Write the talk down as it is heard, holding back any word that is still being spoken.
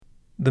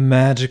The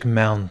Magic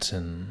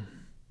Mountain,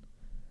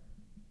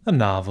 a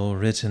novel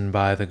written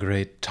by the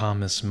great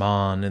Thomas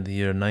Mann in the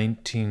year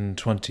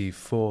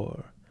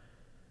 1924,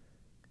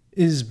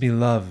 is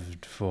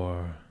beloved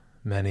for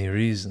many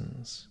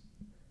reasons.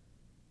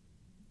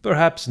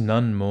 Perhaps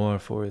none more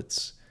for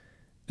its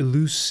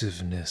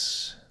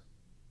elusiveness,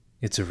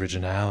 its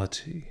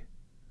originality,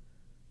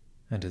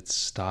 and its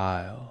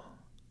style.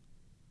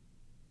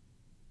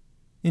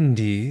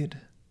 Indeed,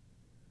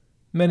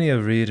 many a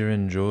reader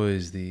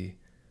enjoys the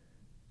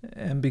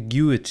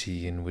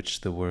ambiguity in which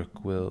the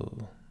work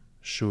will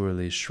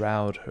surely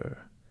shroud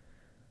her,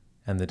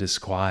 and the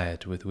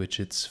disquiet with which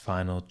its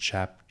final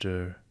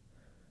chapter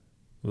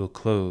will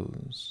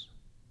close.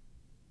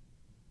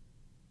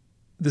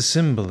 The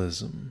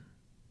symbolism,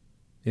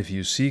 if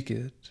you seek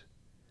it,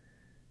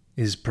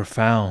 is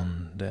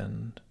profound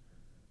and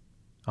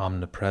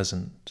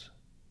omnipresent.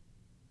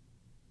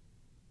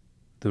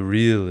 The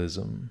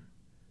realism,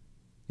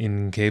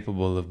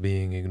 incapable of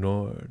being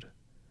ignored,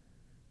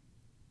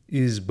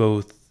 is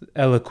both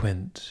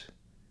eloquent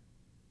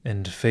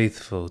and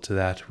faithful to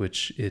that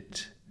which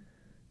it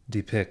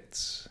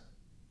depicts.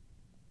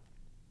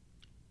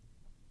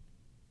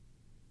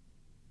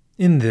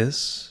 In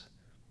this,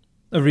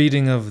 a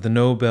reading of the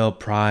Nobel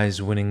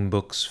Prize-winning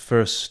book's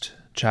first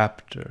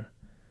chapter,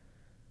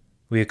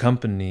 we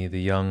accompany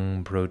the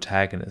young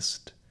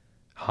protagonist,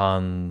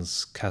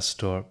 Hans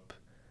Castorp,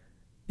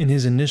 in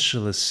his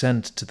initial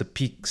ascent to the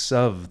peaks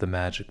of the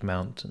Magic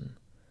Mountain,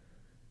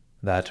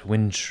 that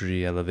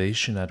wintry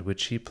elevation at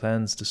which he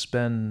plans to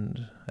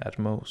spend, at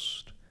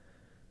most,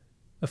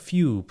 a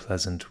few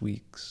pleasant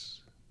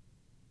weeks.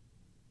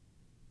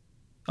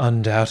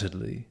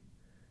 Undoubtedly,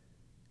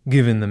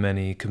 given the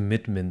many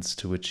commitments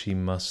to which he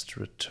must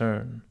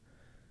return,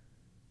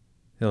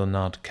 he'll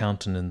not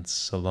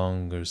countenance a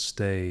longer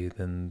stay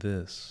than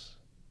this.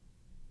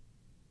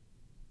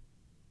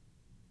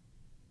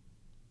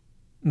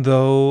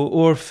 Though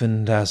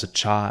orphaned as a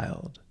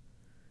child,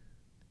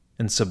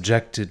 and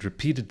subjected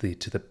repeatedly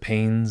to the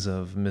pains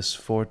of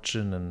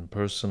misfortune and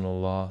personal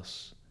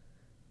loss,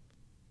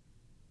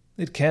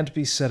 it can't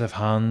be said of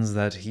Hans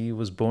that he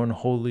was born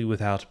wholly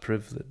without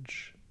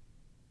privilege.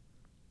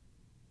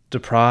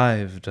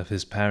 Deprived of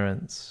his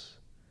parents,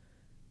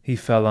 he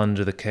fell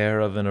under the care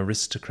of an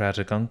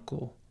aristocratic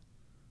uncle,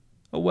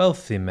 a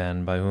wealthy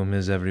man by whom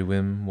his every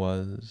whim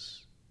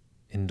was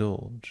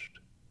indulged.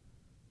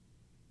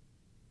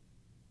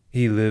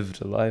 He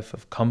lived a life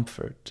of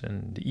comfort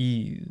and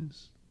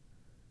ease,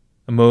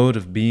 a mode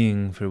of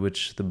being for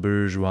which the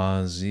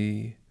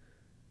bourgeoisie,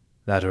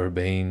 that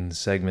urbane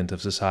segment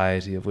of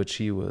society of which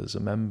he was a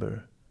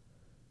member,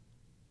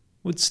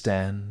 would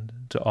stand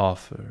to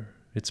offer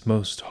its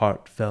most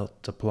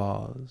heartfelt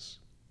applause.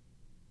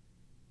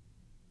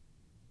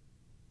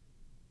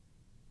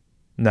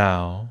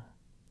 Now,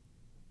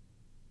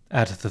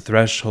 at the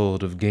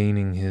threshold of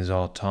gaining his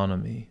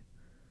autonomy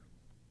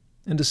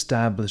and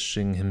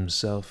establishing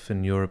himself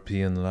in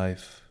European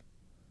life,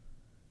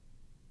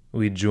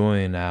 we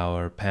join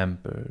our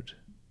pampered,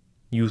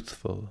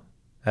 youthful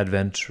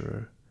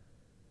adventurer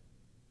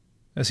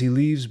as he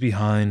leaves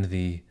behind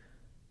the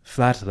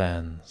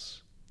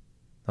flatlands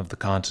of the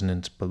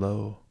continent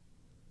below,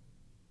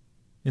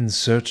 in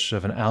search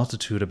of an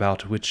altitude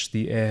about which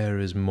the air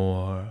is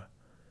more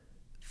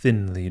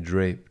thinly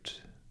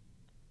draped.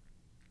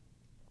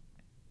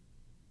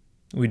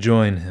 We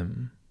join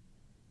him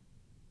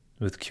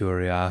with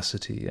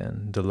curiosity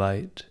and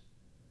delight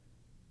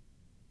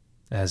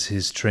as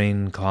his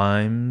train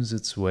climbs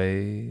its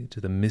way to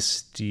the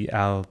misty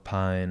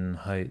alpine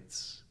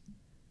heights,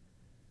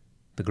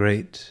 the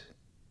great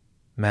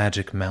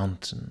Magic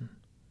Mountain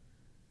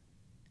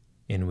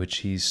in which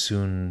he's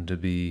soon to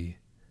be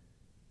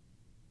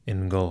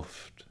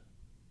engulfed.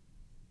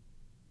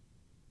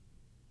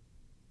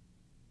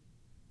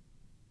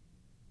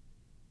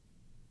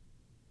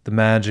 The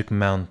Magic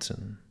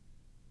Mountain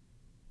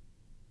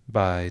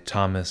by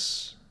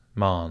Thomas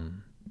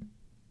Mann.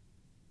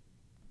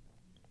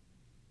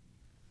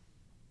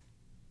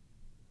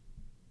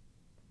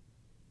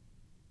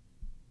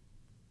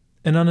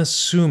 An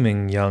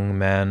unassuming young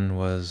man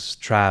was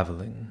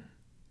traveling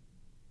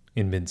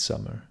in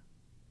midsummer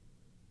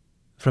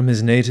from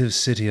his native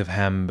city of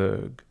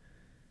Hamburg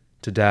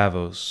to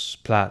Davos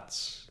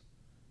Platz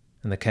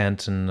in the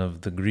canton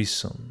of the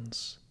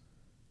Grisons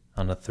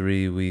on a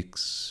 3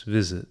 weeks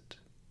visit.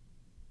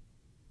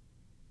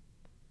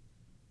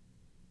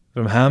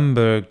 From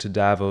Hamburg to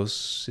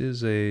Davos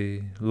is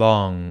a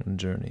long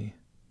journey,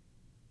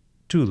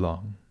 too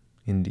long,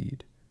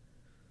 indeed,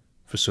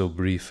 for so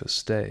brief a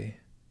stay.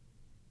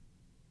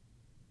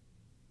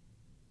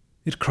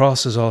 It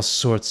crosses all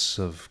sorts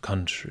of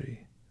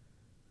country,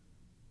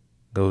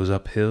 goes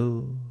up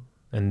hill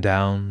and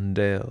down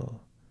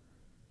dale,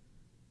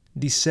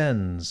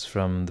 descends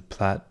from the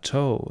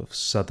plateau of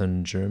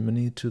southern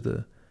Germany to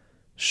the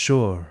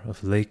shore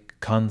of Lake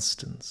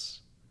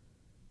Constance,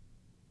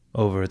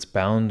 over its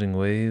bounding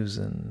waves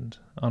and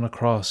on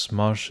across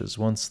marshes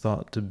once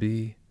thought to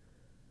be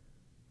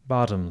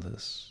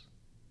bottomless.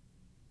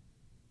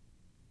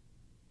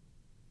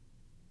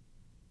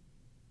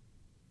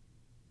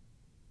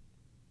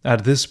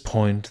 At this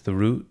point, the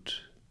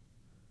route,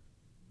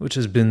 which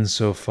has been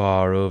so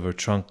far over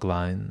trunk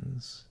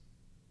lines,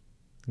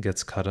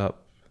 gets cut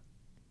up.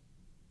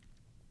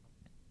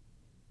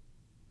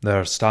 There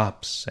are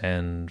stops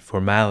and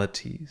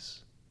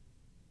formalities.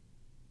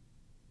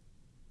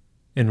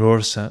 In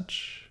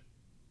Rorschach,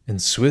 in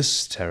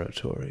Swiss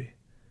territory,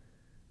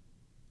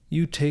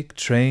 you take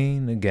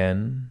train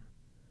again,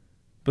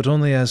 but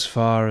only as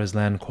far as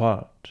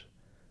Lanquart,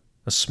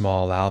 a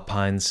small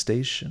alpine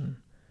station,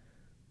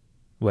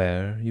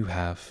 where you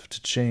have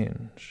to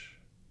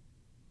change.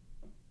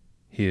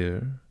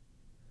 Here,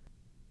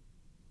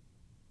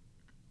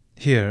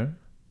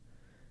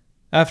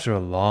 after a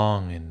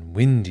long and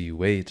windy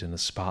wait in a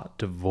spot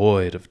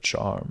devoid of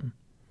charm,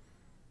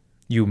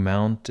 you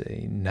mount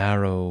a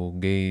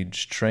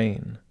narrow-gauge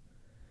train,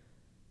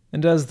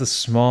 and as the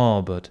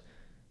small but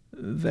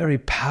very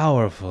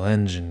powerful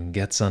engine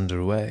gets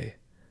underway,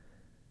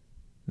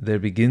 there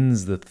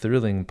begins the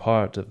thrilling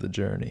part of the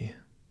journey,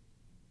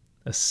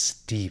 a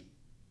steep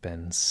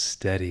and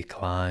steady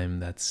climb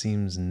that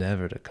seems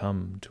never to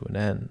come to an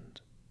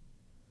end.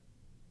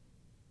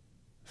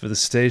 For the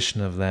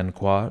station of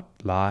Lanquart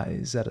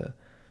lies at a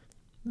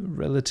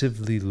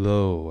relatively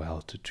low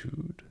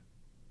altitude.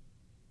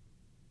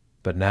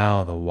 But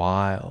now the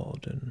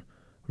wild and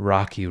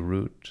rocky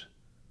route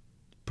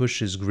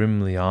pushes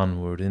grimly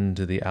onward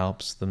into the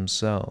Alps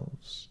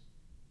themselves.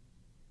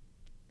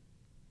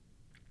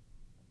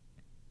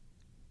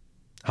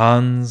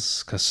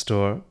 Hans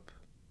Castorp,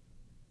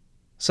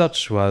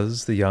 such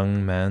was the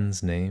young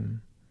man's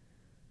name,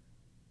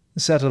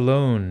 sat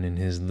alone in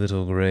his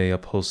little gray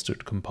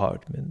upholstered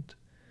compartment,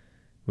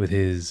 with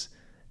his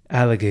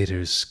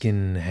alligator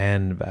skin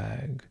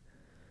handbag,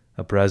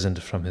 a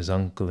present from his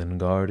uncle and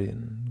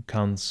guardian,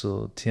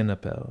 Consul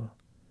Tiennapel.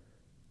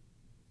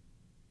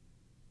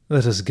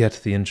 Let us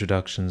get the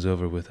introductions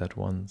over with at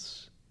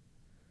once.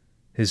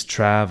 His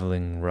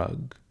traveling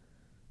rug,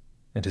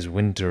 and his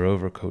winter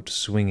overcoat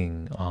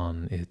swinging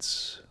on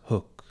its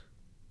hook.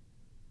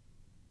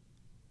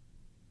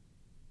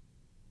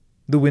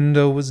 The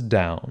window was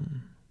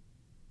down.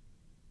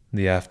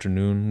 The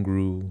afternoon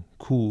grew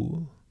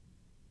cool.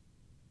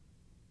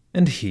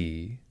 And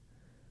he,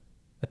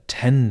 a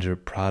tender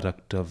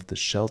product of the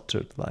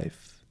sheltered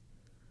life,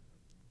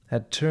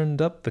 had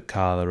turned up the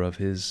collar of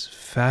his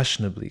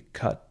fashionably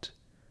cut,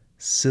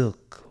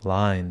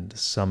 silk-lined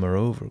summer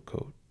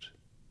overcoat.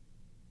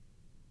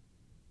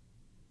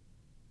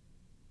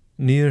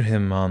 Near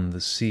him on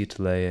the seat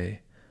lay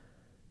a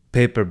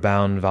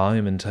paper-bound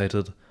volume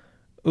entitled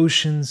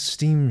Ocean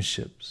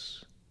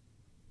Steamships.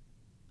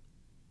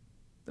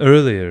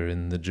 Earlier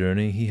in the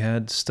journey he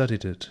had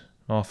studied it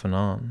off and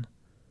on,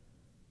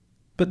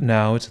 but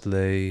now it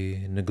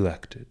lay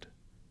neglected,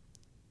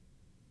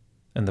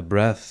 and the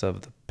breath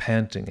of the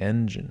panting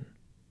engine,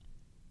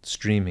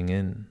 streaming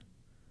in,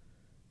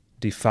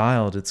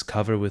 defiled its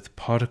cover with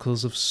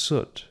particles of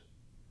soot.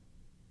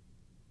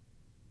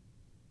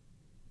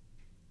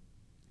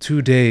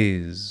 2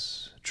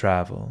 days'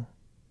 travel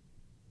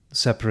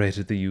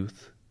separated the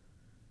youth.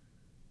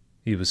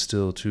 He was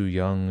still too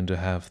young to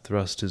have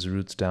thrust his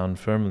roots down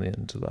firmly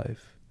into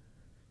life,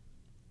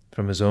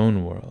 from his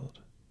own world,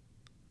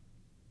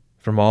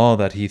 from all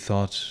that he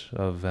thought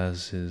of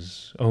as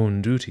his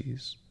own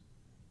duties,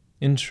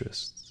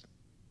 interests,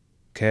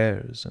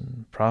 cares,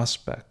 and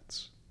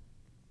prospects.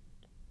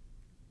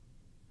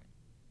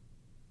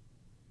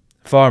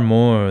 Far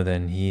more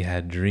than he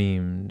had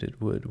dreamed it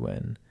would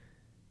when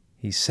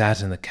he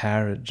sat in the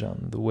carriage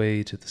on the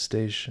way to the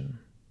station.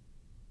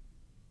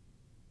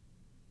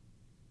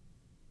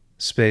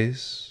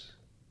 Space,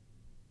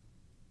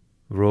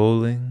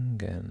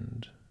 rolling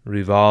and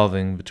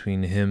revolving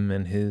between him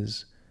and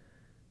his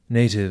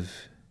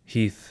native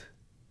heath,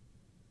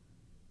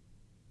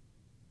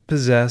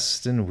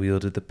 possessed and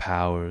wielded the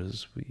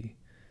powers we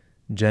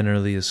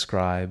generally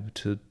ascribe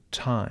to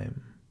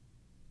time.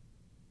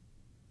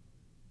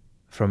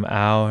 From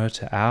hour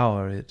to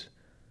hour it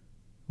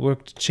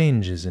worked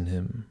changes in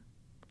him,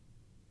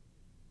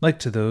 like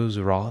to those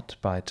wrought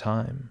by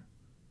time,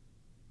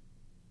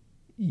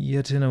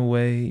 yet in a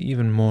way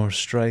even more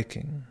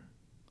striking.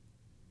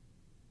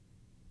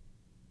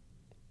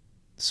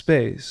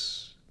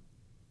 Space,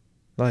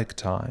 like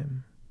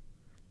time,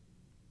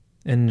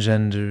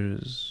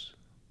 engenders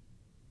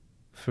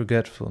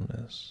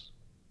forgetfulness.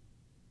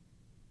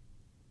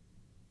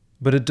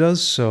 But it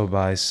does so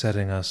by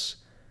setting us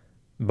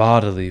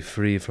bodily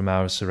free from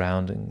our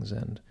surroundings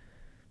and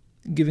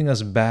giving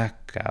us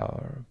back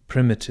our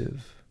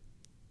primitive,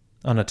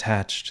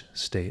 unattached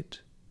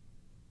state.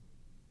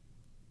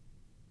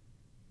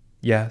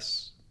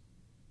 Yes,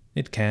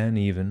 it can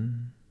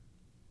even,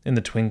 in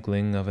the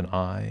twinkling of an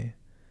eye,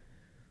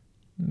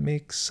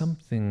 make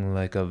something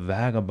like a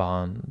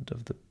vagabond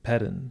of the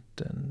pedant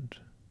and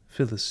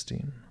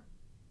Philistine.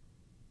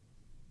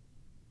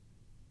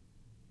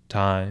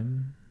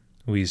 Time,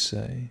 we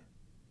say,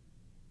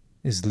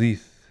 is lithe.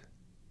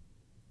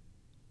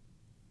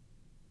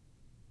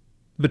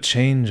 But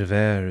change of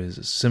air is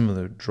a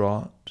similar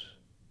draught,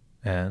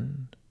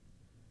 and,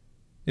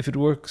 if it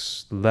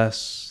works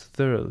less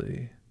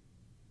thoroughly,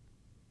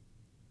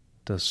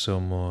 does so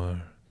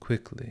more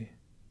quickly.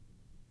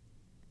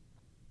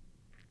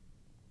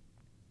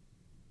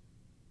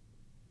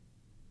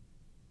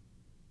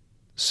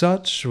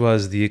 Such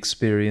was the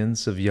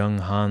experience of young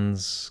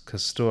Hans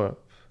Castorp.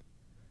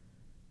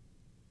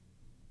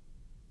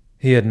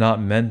 He had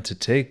not meant to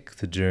take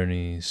the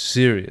journey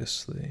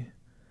seriously,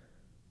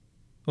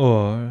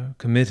 or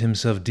commit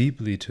himself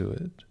deeply to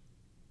it,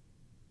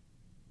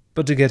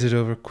 but to get it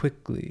over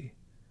quickly,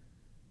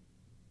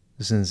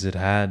 since it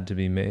had to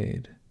be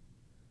made,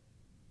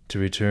 to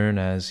return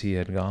as he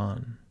had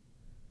gone,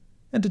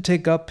 and to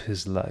take up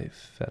his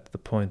life at the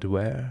point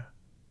where,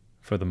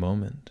 for the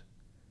moment,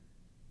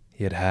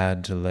 he had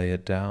had to lay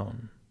it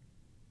down.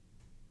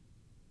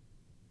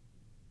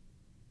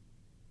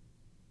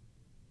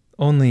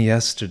 Only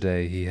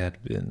yesterday he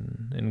had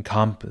been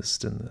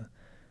encompassed in the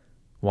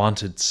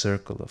wanted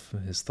circle of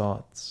his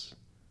thoughts,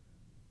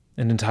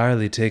 and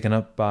entirely taken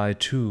up by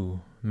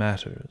two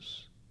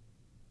matters.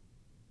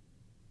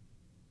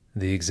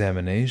 The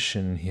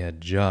examination he had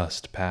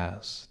just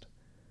passed,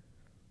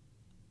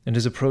 and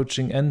his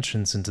approaching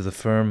entrance into the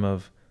firm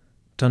of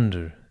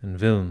Tunder and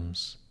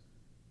Wilms,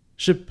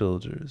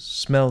 shipbuilders,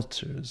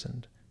 smelters,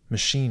 and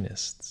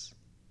machinists.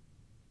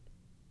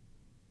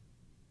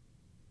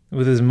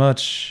 With as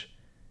much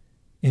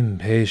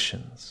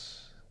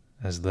impatience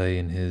as lay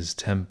in his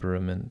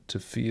temperament to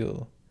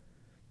feel,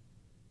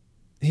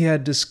 he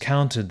had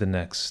discounted the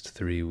next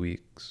 3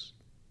 weeks.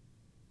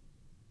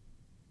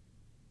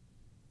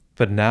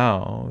 But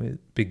now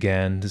it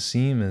began to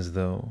seem as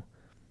though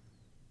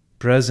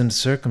present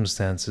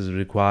circumstances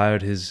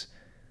required his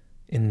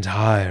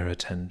entire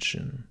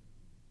attention,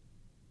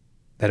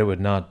 that it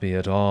would not be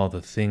at all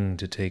the thing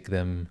to take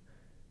them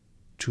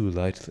too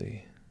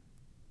lightly.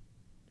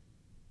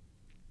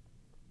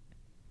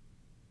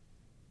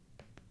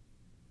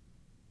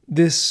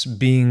 This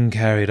being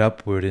carried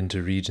upward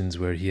into regions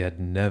where he had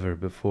never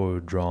before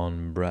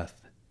drawn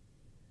breath,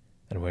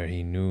 and where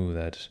he knew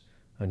that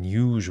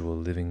unusual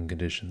living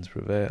conditions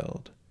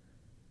prevailed,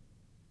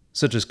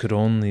 such as could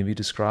only be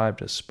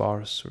described as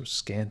sparse or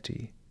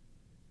scanty,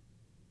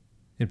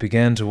 it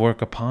began to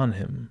work upon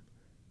him,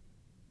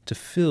 to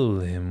fill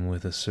him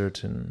with a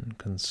certain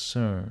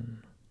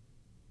concern.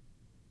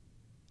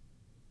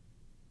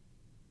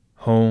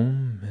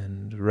 Home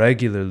and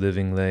regular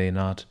living lay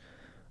not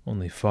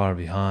only far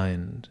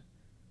behind,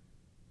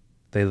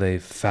 they lay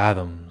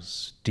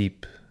fathoms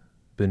deep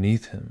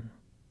beneath him,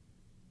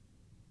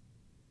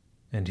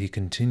 and he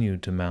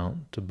continued to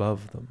mount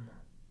above them.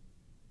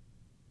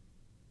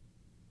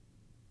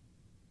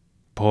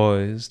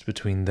 Poised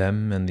between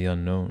them and the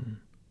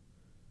unknown,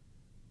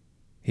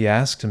 he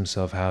asked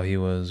himself how he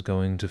was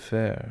going to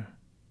fare.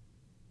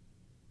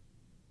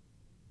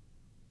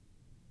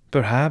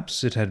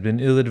 Perhaps it had been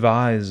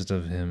ill-advised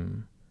of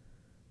him,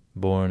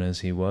 born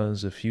as he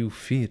was a few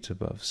feet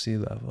above sea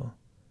level,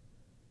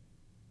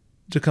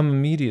 to come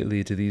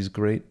immediately to these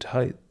great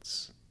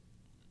heights,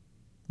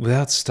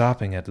 without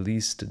stopping at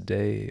least a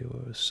day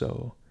or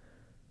so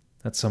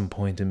at some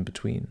point in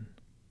between.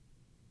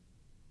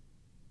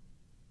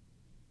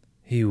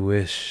 He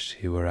wished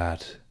he were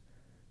at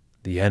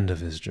the end of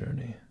his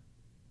journey.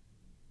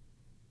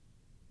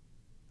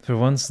 For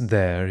once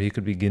there, he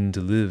could begin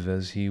to live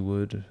as he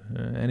would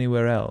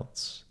anywhere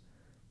else,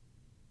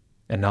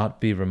 and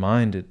not be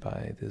reminded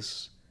by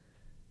this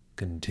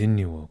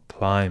continual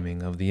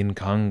climbing of the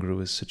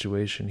incongruous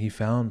situation he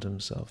found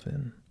himself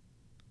in.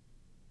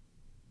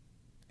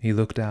 He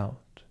looked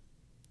out.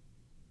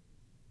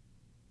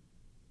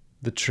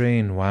 The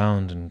train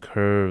wound in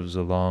curves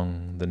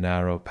along the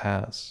narrow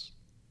pass.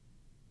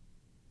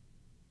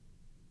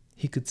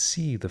 He could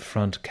see the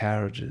front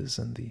carriages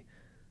and the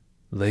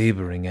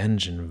laboring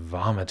engine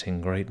vomiting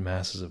great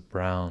masses of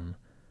brown,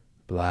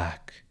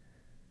 black,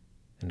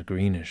 and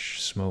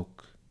greenish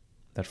smoke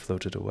that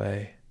floated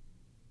away.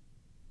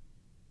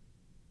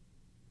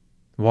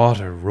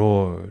 Water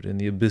roared in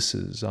the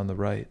abysses on the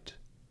right.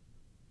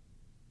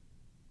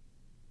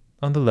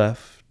 On the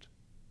left,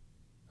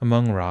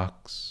 among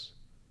rocks,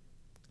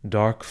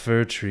 dark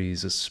fir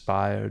trees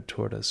aspired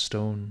toward a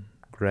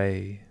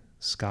stone-gray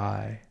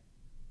sky.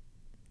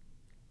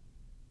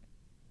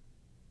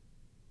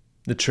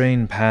 The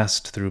train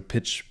passed through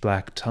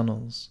pitch-black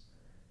tunnels,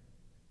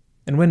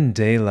 and when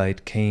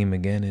daylight came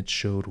again it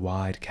showed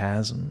wide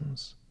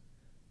chasms,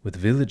 with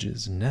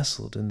villages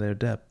nestled in their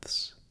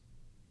depths.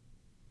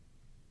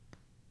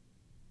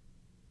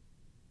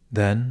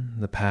 Then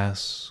the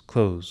pass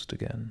closed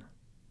again.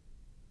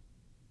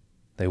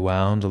 They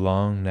wound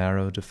along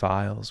narrow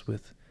defiles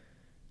with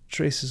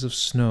traces of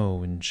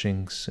snow in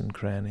chinks and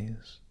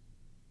crannies.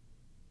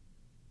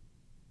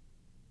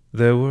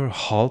 There were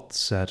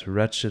halts at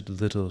wretched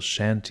little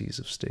shanties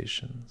of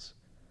stations,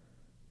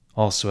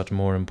 also at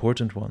more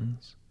important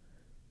ones,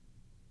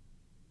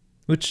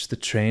 which the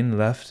train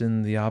left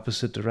in the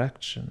opposite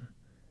direction,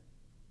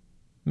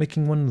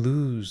 making one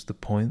lose the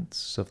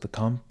points of the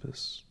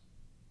compass.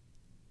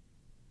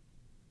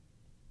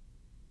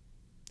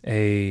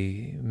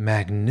 A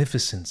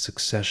magnificent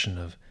succession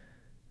of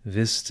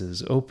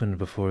vistas opened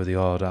before the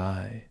awed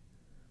eye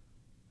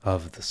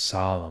of the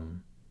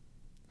solemn,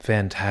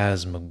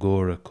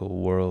 phantasmagorical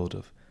world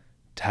of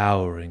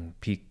towering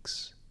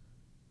peaks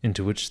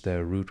into which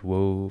their route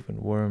wove and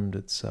wormed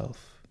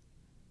itself.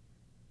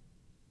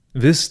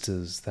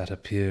 Vistas that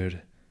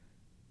appeared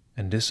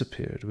and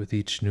disappeared with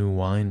each new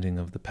winding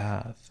of the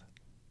path.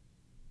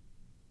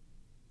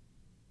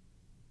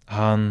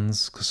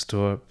 Hans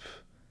Castorp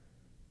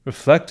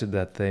reflected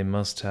that they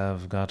must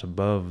have got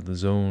above the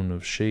zone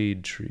of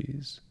shade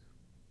trees,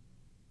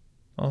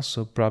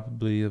 also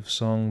probably of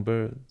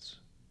songbirds,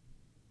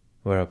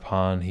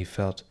 whereupon he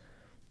felt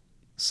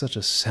such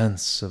a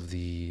sense of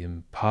the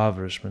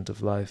impoverishment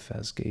of life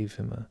as gave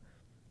him a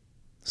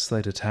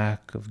slight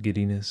attack of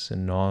giddiness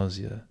and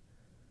nausea,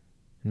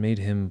 and made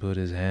him put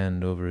his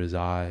hand over his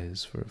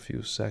eyes for a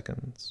few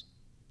seconds.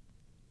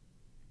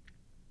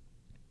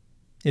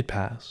 It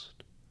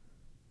passed.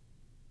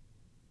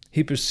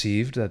 He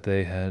perceived that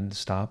they had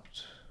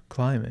stopped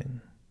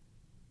climbing.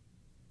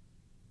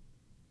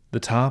 The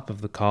top of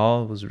the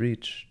col was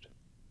reached.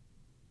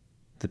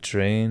 The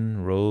train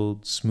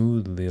rolled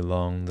smoothly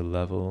along the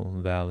level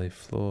valley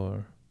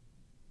floor.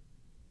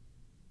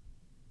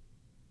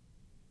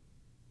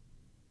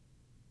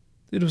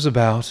 It was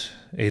about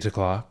 8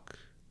 o'clock,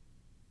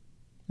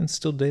 and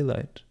still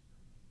daylight.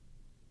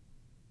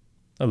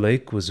 A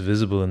lake was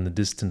visible in the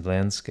distant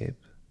landscape,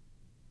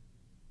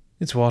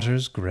 its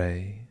waters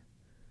gray,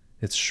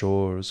 its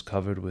shores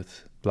covered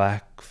with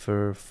black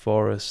fir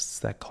forests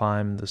that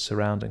climbed the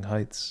surrounding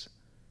heights,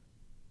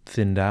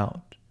 thinned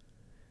out,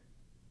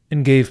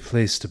 and gave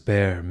place to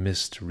bare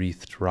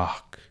mist-wreathed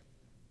rock.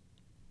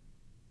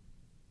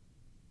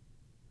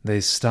 They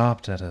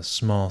stopped at a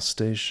small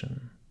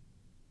station.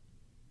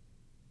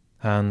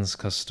 Hans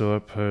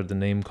Castorp heard the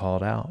name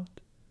called out.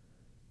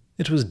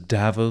 It was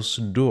Davos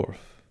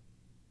Dorf.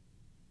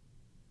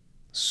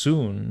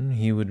 Soon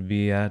he would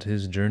be at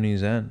his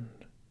journey's end.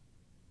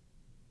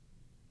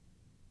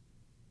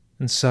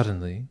 And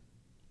suddenly,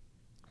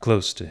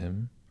 close to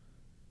him,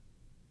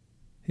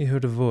 he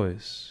heard a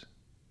voice,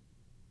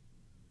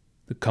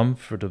 the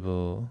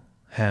comfortable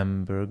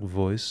Hamburg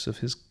voice of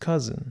his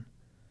cousin,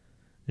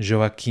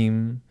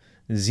 Joachim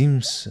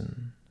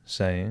Ziemßen,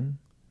 saying,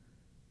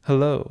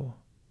 "Hello,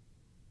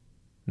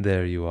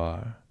 there you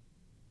are.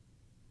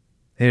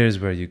 Here's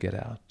where you get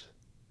out."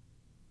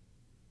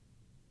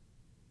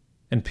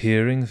 And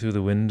peering through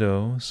the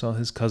window, saw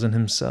his cousin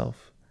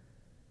himself,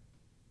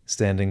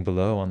 standing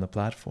below on the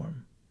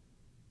platform,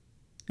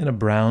 in a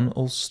brown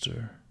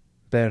ulster,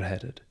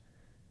 bareheaded,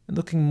 and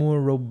looking more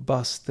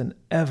robust than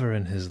ever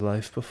in his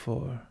life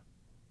before.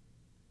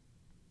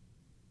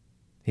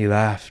 He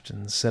laughed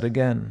and said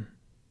again,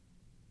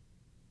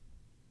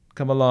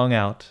 "Come along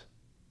out.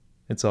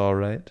 It's all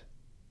right."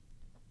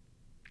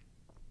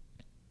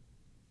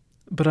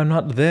 "But I'm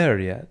not there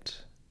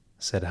yet,"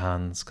 said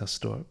Hans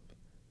Castorp,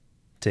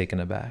 taken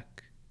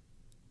aback,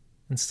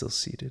 and still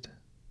seated.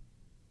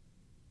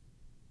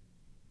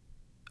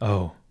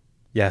 "Oh,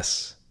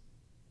 yes,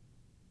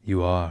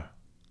 you are.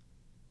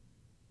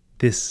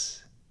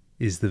 This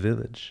is the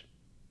village.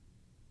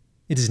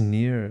 It is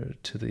nearer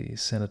to the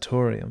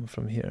sanatorium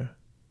from here.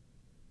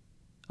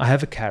 I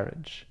have a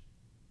carriage.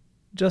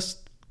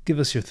 Just give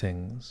us your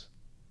things."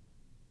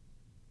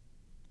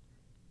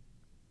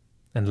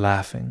 And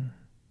laughing,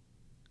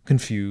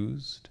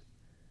 confused,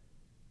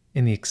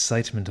 in the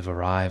excitement of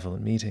arrival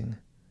and meeting,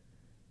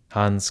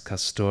 Hans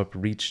Castorp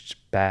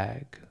reached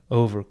bag,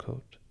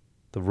 overcoat,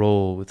 the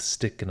roll with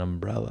stick and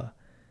umbrella,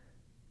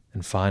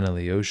 and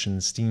finally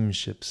ocean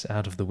steamships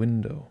out of the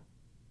window.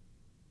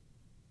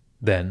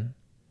 Then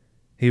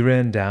he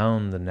ran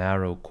down the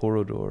narrow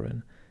corridor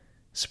and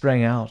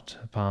sprang out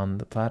upon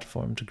the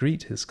platform to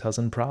greet his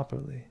cousin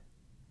properly.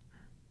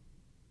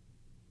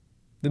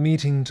 The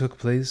meeting took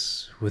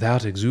place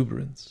without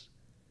exuberance,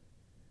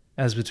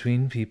 as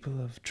between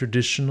people of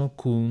traditional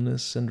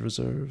coolness and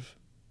reserve.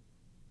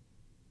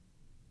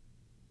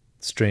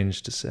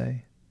 Strange to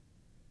say,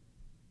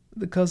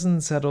 the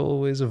cousins had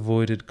always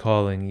avoided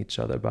calling each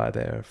other by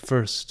their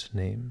first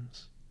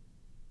names,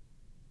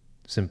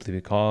 simply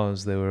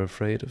because they were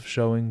afraid of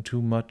showing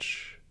too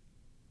much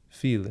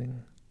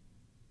feeling.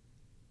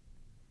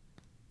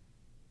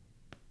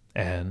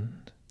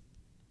 And,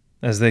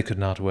 as they could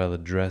not well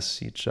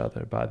address each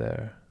other by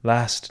their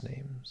last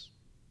names,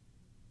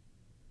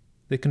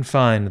 they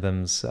confined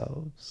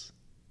themselves,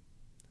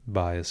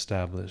 by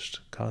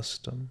established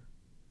custom,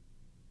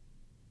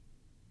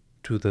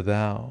 to the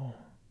thou.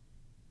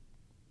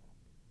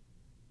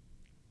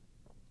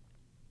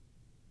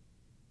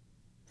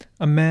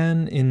 A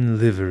man in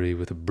livery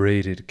with a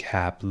braided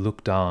cap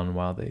looked on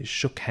while they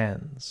shook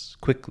hands,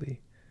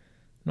 quickly,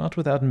 not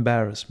without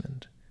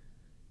embarrassment.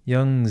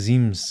 Young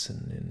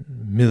Ziemßen in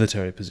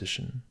military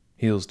position,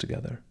 heels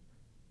together.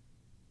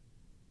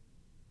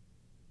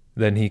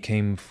 Then he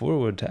came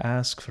forward to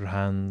ask for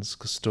Hans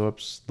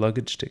Castorp's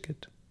luggage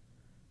ticket.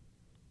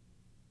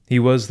 He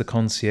was the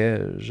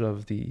concierge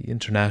of the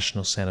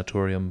International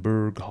Sanatorium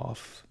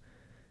Berghof,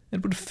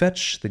 and would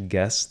fetch the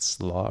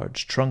guest's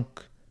large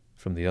trunk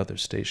from the other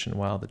station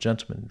while the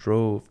gentleman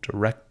drove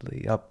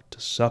directly up to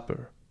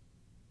supper.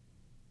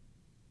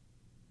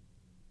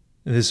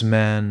 This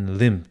man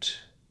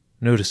limped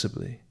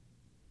noticeably,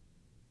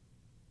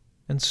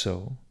 and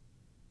so,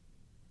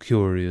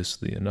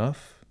 curiously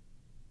enough,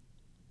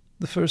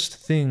 the first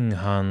thing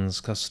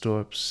Hans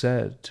Castorp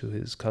said to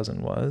his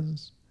cousin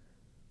was,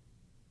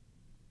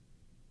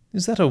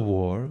 "Is that a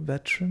war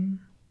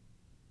veteran?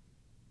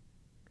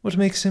 What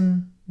makes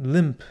him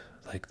limp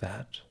like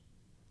that?"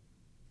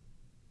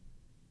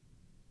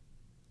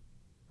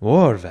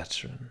 "War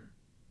veteran?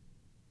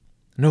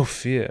 No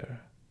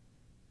fear,"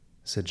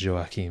 said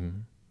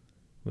Joachim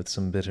with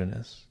some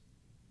bitterness.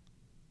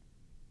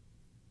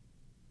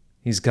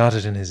 "He's got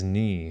it in his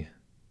knee,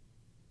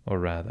 or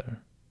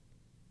rather,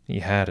 he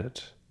had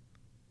it.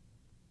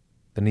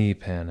 The knee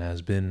pan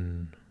has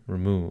been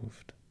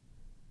removed."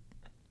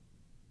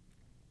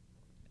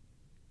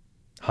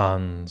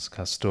 Hans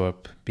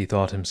Castorp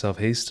bethought himself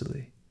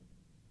hastily.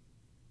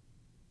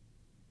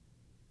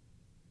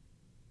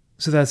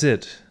 "So that's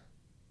it,"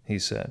 he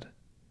said,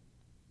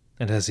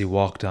 and as he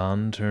walked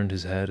on, turned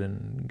his head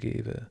and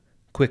gave a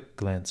quick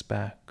glance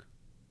back.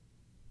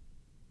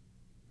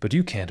 "But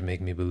you can't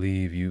make me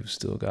believe you've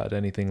still got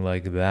anything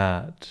like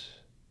that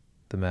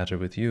the matter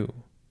with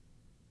you.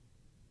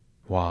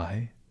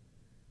 Why?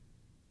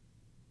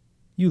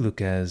 You look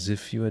as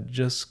if you had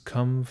just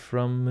come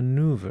from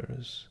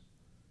maneuvers."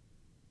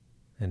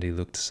 And he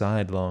looked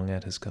sidelong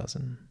at his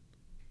cousin.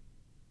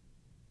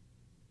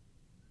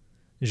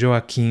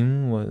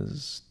 Joachim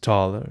was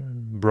taller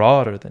and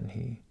broader than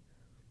he,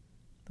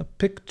 a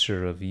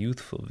picture of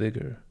youthful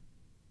vigor,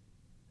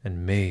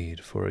 and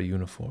made for a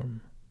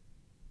uniform.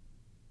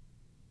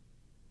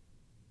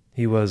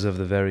 He was of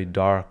the very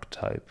dark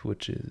type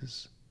which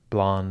his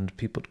blonde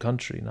peopled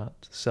country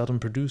not seldom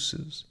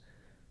produces,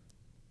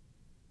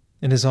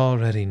 and his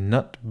already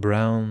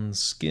nut-brown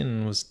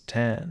skin was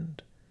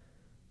tanned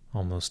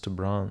almost to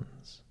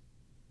bronze.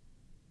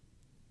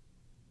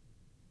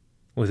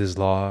 With his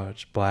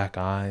large black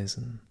eyes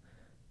and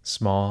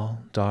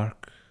small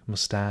dark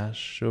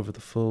mustache over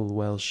the full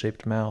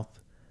well-shaped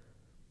mouth,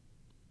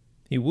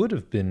 he would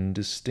have been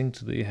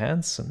distinctly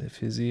handsome if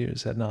his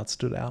ears had not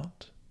stood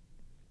out.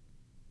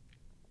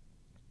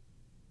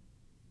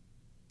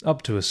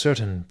 Up to a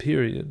certain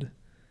period,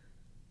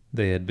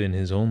 they had been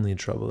his only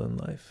trouble in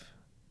life.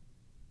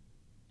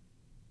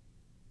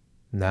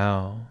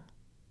 Now,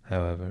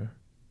 however,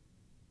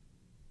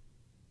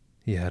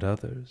 he had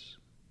others.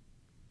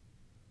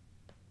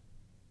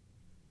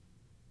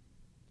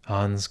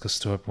 Hans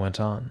Castorp went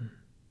on.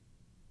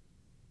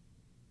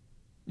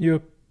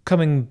 "You're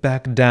coming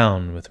back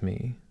down with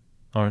me,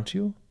 aren't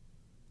you?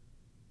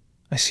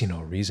 I see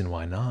no reason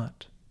why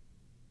not."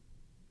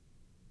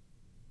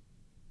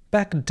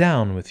 "Back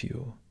down with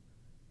you?"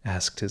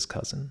 asked his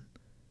cousin,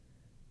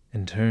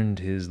 and turned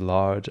his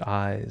large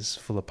eyes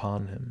full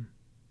upon him.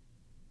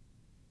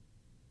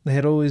 They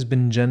had always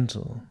been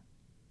gentle,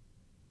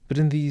 but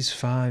in these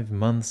 5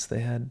 months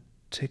they had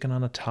taken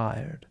on a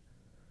tired,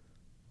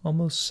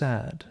 almost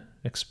sad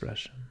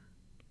expression.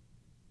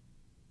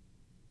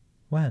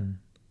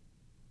 "When?"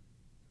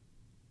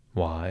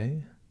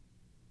 "Why,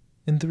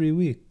 in 3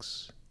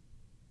 weeks."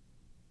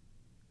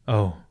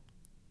 "Oh,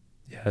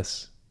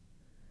 yes.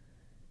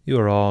 You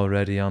are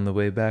already on the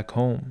way back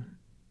home,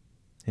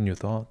 in your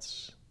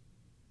thoughts,"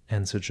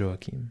 answered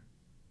Joachim.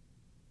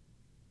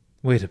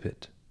 "Wait a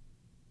bit.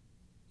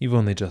 You've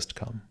only just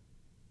come.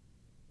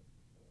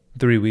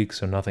 3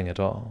 weeks are nothing at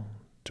all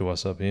to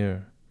us up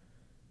here.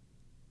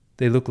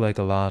 They look like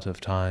a lot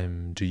of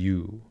time to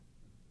you,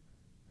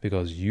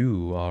 because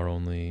you are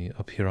only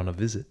up here on a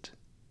visit,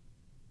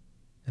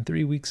 and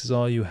 3 weeks is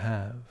all you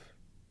have.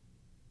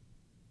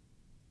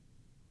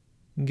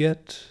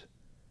 Get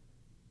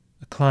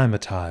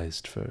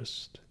acclimatized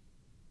first.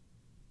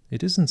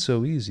 It isn't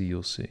so easy,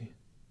 you'll see.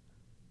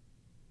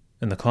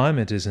 And the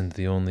climate isn't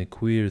the only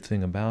queer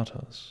thing about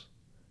us.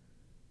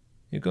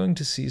 You're going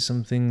to see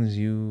some things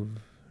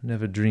you've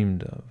never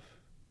dreamed of.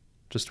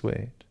 Just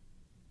wait.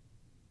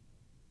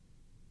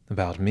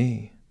 About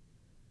me,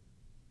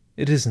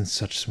 it isn't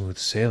such smooth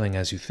sailing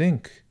as you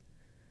think.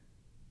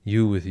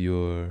 You with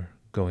your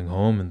going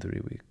home in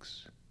 3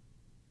 weeks.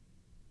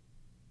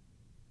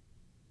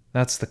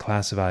 That's the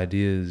class of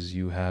ideas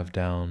you have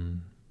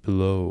down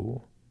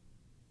below.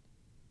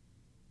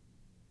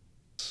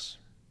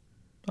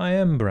 I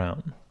am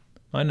brown,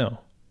 I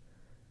know,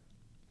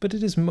 but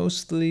it is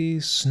mostly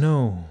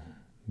snow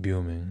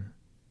bumming.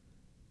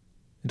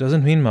 It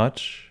doesn't mean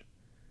much,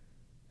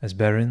 as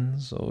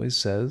Behrens always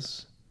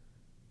says.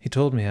 He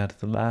told me at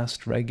the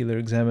last regular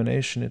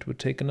examination it would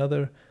take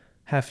another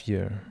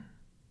half-year,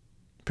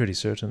 pretty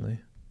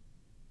certainly."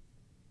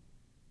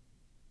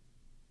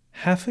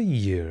 "Half a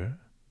year?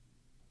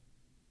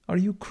 Are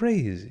you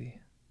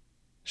crazy?"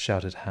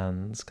 shouted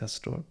Hans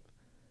Castorp.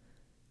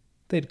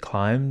 They'd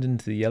climbed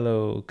into the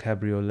yellow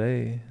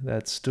cabriolet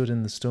that stood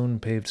in the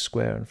stone-paved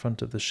square in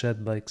front of the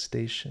shed-like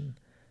station,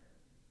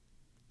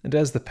 and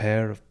as the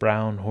pair of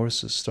brown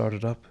horses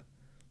started up,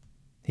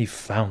 He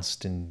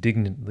flounced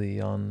indignantly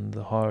on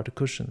the hard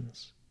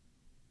cushions.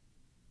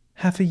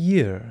 "Half a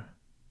year?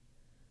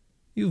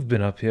 You've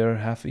been up here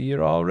half a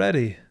year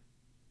already.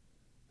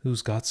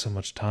 Who's got so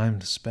much time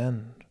to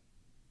spend?"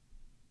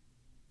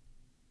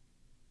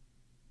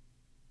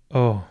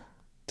 "Oh,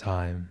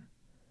 time,"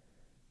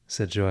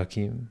 said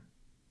Joachim,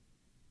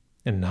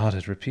 and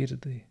nodded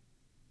repeatedly,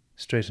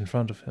 straight in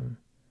front of him,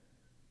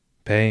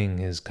 paying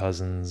his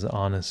cousin's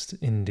honest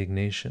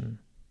indignation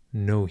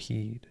no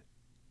heed.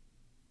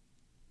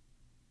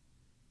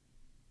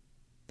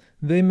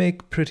 "They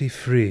make pretty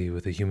free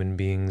with a human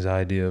being's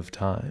idea of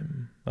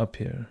time, up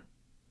here.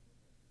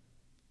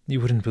 You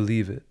wouldn't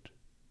believe it.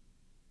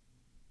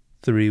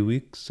 3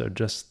 weeks are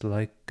just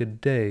like a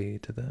day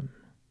to them."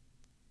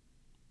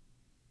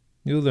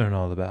 "You'll learn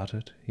all about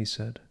it," he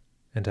said,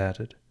 and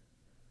added,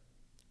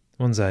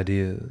 "One's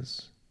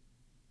ideas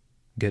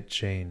get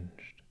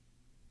changed."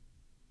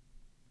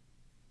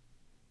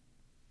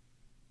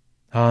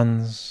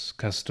 Hans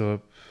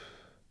Castorp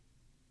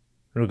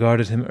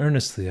regarded him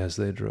earnestly as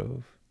they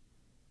drove.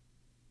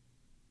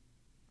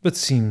 "But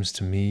seems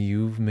to me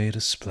you've made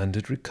a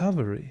splendid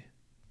recovery,"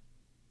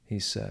 he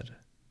said,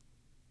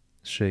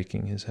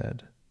 shaking his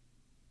head.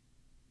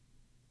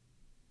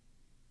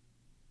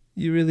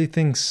 "You really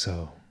think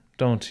so,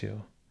 don't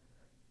you?"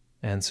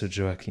 answered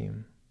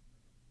Joachim.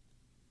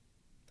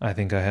 "I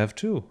think I have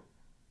too."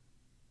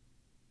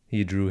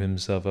 He drew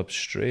himself up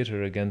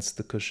straighter against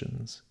the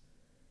cushions,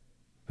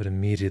 but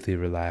immediately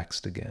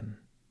relaxed again.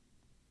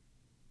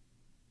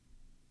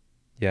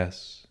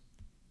 "Yes,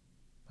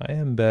 I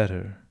am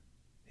better,"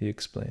 he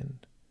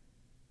explained.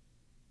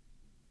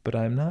 "But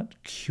I am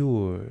not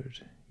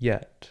cured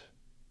yet.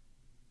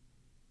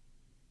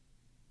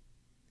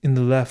 In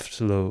the left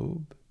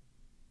lobe,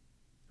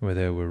 where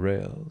there were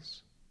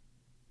rails,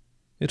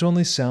 it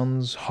only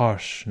sounds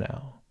harsh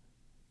now,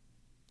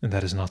 and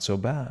that is not so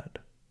bad.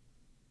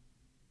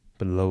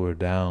 But lower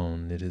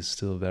down it is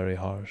still very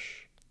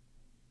harsh,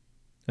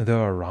 and there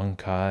are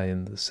rhonchi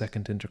in the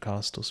second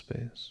intercostal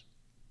space."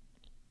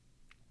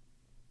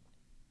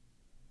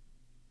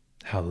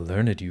 "How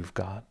learned you've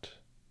got,"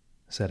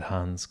 said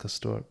Hans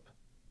Castorp.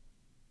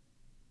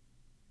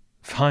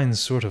 "Fine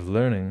sort of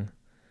learning.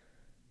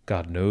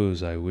 God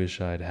knows I wish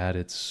I'd had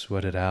it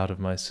sweated out of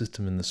my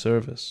system in the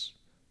service,"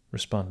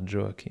 responded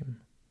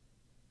Joachim.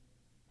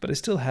 "But I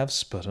still have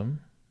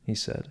sputum," he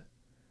said,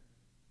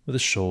 with a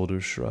shoulder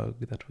shrug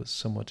that was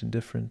somewhat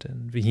indifferent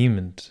and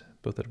vehement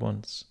both at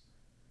once,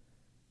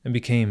 and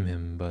became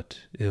him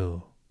but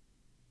ill.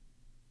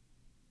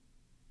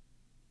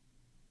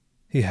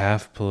 He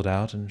half pulled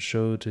out and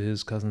showed to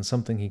his cousin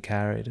something he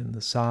carried in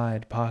the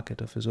side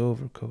pocket of his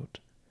overcoat,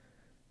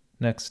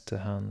 next to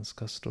Hans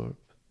Castorp.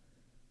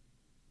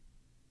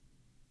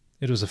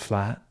 It was a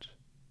flat,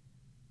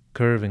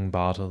 curving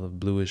bottle of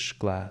bluish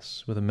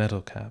glass with a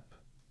metal cap.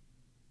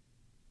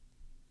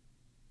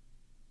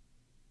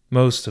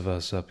 "Most of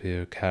us up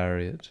here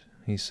carry it,"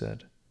 he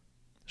said,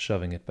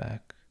 shoving it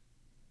back.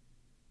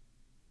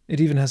 "It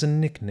even has a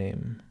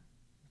nickname.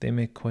 They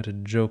make quite a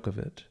joke of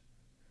it."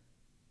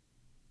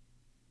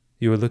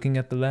 "You were looking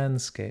at the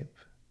landscape?"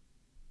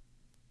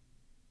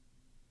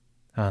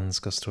 Hans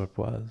Castorp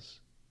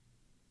was.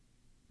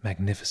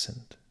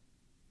 "Magnificent,"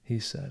 he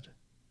said.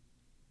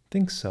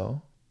 "Think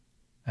so?"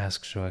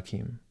 asked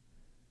Joachim.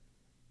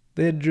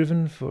 They had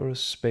driven for a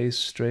space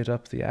straight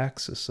up the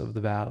axis of the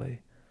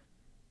valley,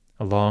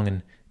 along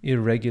an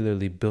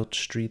irregularly built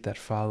street that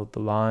followed the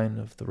line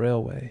of the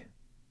railway.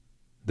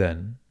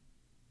 Then,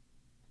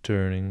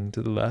 turning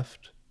to the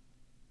left,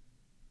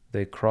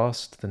 they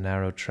crossed the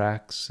narrow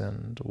tracks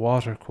and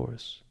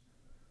watercourse,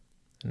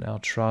 and now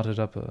trotted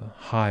up a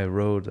high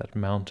road that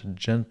mounted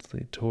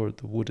gently toward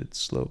the wooded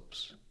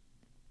slopes.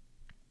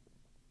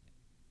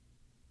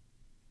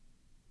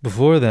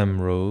 Before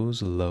them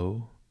rose a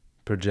low,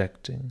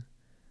 projecting,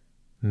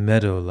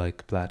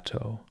 meadow-like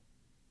plateau,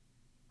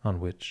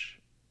 on which,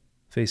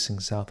 facing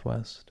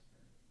southwest,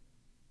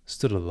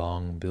 stood a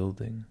long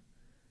building,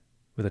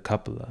 with a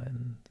cupola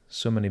and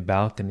so many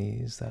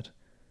balconies that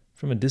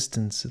from a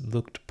distance it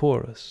looked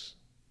porous,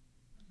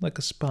 like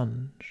a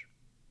sponge.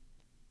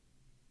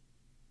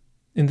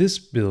 In this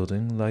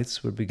building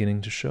lights were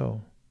beginning to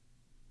show.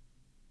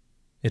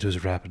 It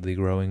was rapidly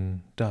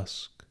growing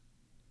dusk.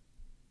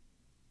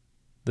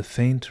 The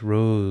faint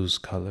rose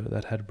color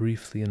that had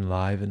briefly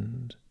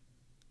enlivened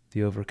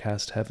the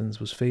overcast heavens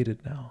was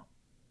faded now,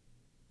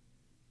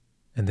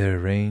 and there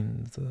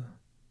reigned the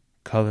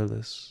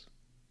colorless,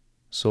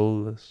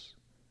 soulless,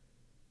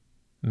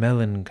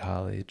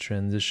 melancholy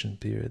transition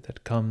period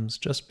that comes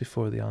just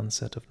before the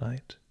onset of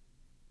night.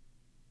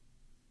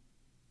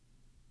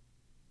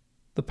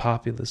 The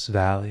populous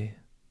valley,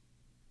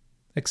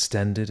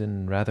 extended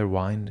and rather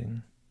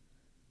winding,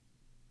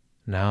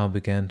 now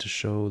began to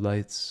show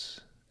lights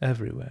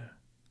everywhere,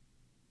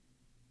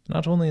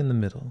 not only in the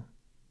middle,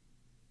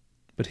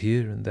 but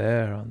here and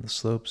there on the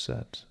slopes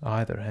at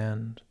either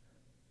hand,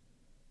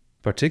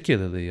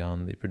 particularly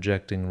on the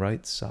projecting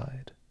right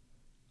side,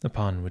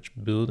 upon which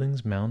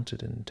buildings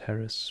mounted in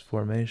terrace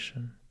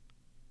formation.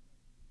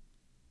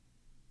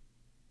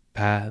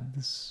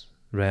 Paths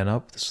ran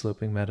up the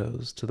sloping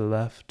meadows to the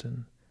left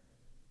and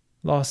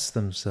lost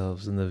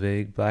themselves in the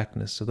vague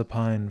blackness of the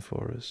pine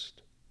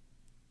forest.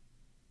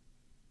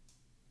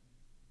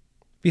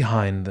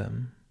 Behind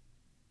them,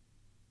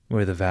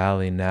 where the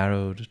valley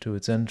narrowed to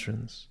its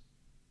entrance,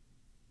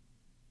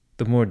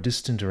 the more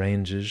distant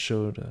ranges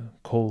showed a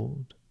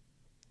cold,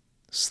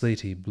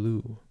 slaty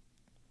blue.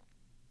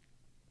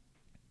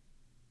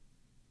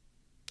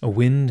 A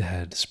wind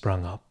had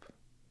sprung up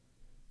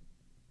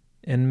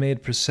and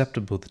made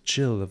perceptible the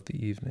chill of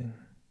the evening.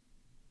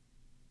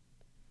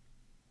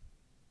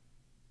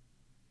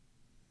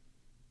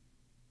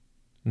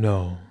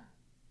 No,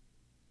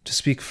 to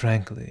speak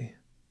frankly,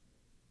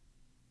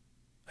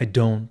 I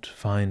don't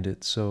find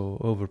it so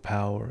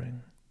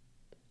overpowering,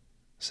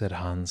 said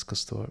Hans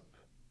Castorp.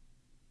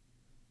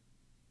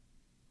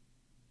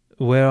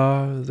 Where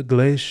are the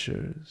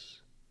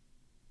glaciers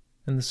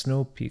and the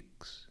snow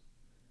peaks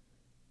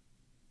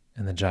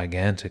and the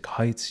gigantic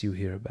heights you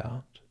hear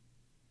about?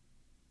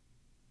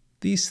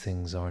 These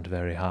things aren't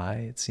very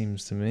high, it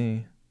seems to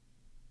me.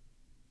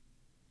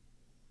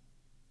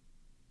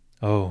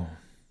 Oh,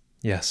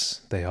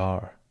 yes, they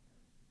are,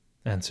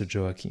 answered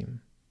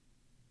Joachim.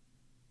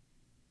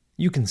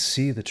 You can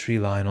see the tree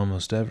line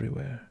almost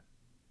everywhere.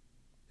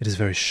 It is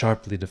very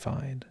sharply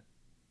defined.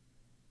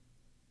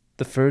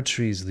 The fir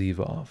trees leave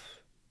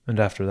off, and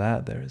after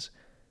that there is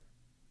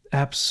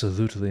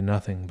absolutely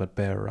nothing but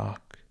bare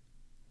rock.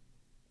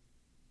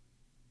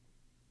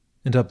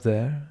 And up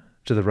there,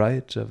 to the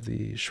right of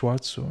the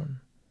Schwarzhorn,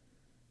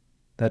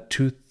 that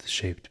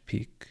tooth-shaped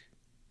peak,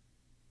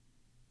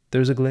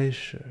 there's a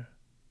glacier.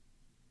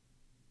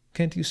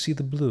 Can't you see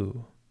the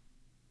blue?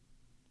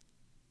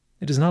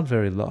 It is not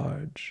very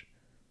large,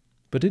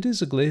 but it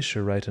is a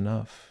glacier right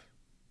enough.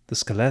 The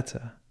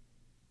Scaletta,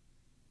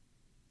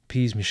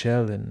 Piz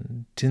Michel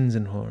and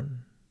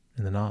Tinsenhorn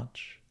in the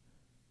Notch.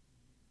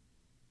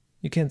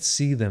 You can't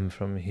see them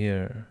from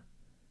here,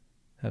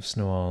 have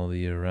snow all the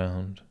year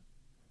round.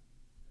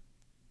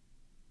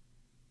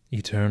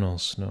 Eternal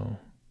snow,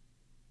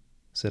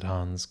 said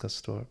Hans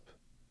Castorp.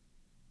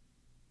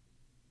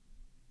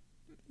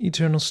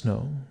 Eternal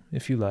snow,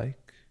 if you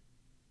like.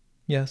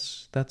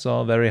 Yes, that's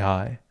all very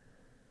high.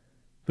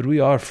 But we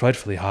are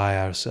frightfully high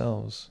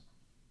ourselves.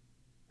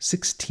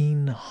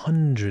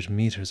 1,600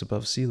 meters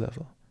above sea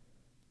level.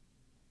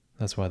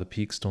 That's why the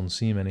peaks don't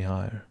seem any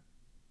higher.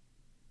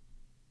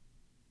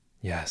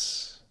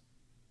 Yes.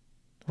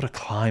 What a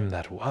climb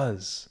that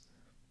was.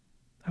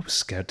 I was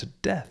scared to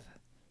death.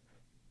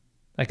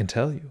 I can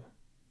tell you.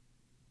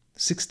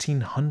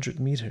 1,600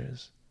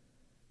 meters.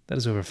 That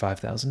is over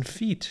 5,000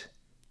 feet,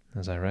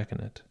 as I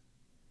reckon it.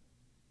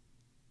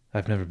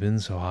 I've never been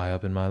so high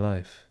up in my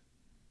life.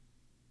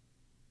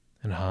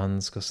 And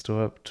Hans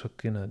Castorp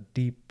took in a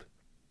deep,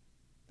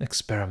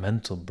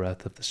 experimental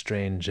breath of the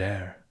strange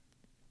air.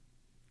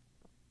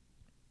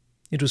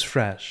 It was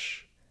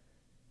fresh,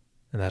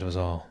 and that was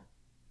all.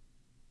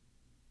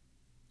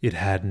 It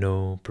had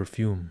no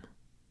perfume,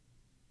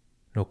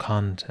 no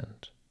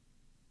content,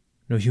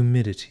 no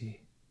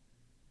humidity.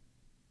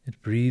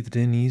 It breathed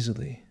in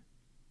easily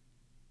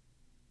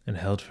and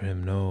held for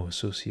him no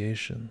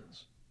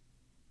associations.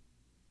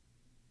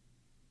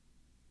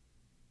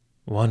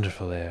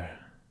 Wonderful air,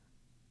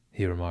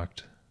 he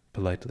remarked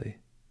politely.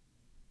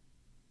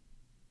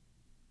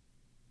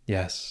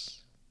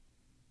 Yes,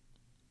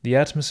 the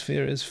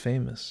atmosphere is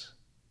famous,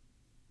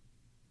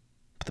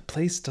 but the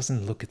place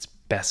doesn't look its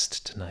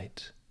best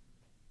tonight.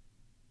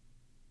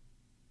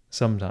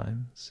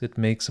 Sometimes it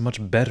makes a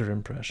much better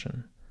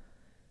impression,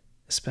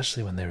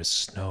 especially when there is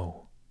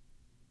snow.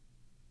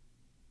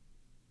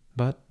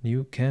 But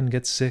you can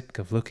get sick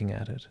of looking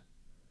at it.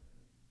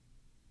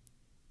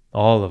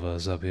 All of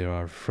us up here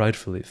are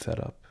frightfully fed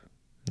up,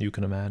 you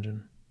can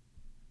imagine,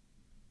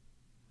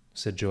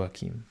 said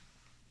Joachim,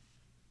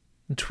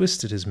 and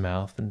twisted his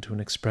mouth into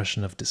an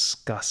expression of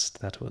disgust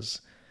that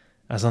was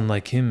as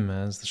unlike him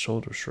as the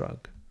shoulder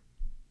shrug.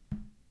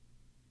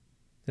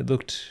 It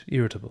looked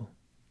irritable,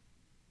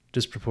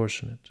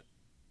 disproportionate.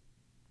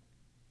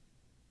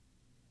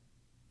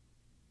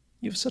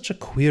 You've such a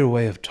queer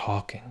way of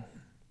talking,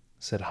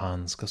 said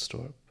Hans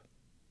Castorp.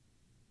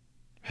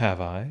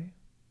 Have I?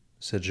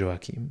 Said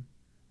Joachim,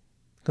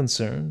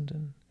 concerned,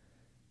 and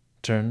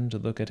turned to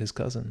look at his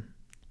cousin.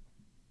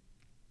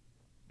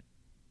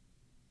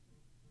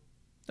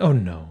 Oh,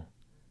 no.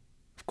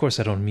 Of course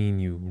I don't mean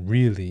you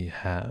really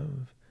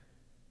have.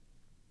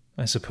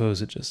 I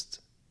suppose it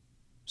just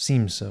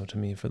seems so to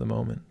me for the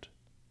moment,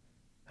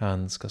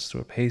 Hans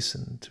Castorp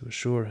hastened to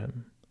assure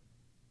him.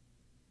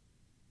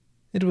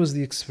 It was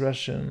the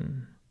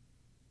expression,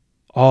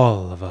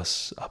 all of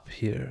us up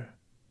here,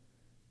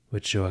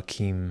 which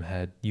Joachim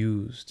had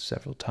used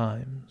several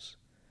times,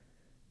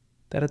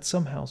 that had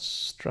somehow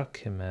struck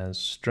him as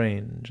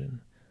strange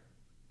and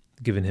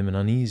given him an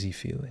uneasy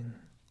feeling.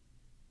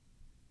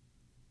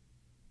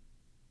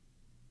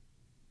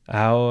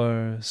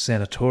 Our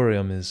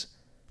sanatorium is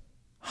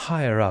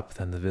higher up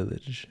than the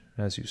village,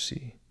 as you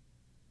see,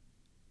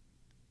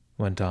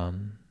 went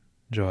on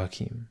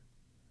Joachim.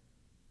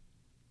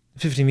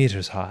 50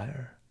 meters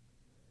higher.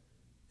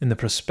 In the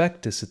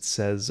prospectus it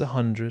says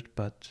 100,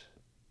 but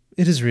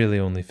it is really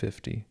only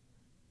 50.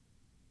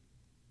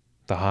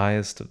 The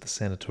highest of the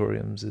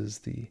sanatoriums is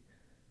the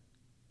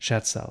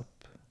Schatzalp.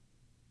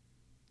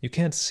 You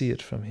can't see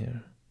it from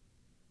here.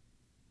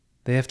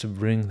 They have to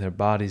bring their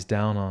bodies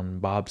down on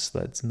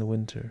bobsleds in the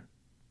winter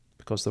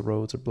because the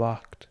roads are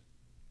blocked.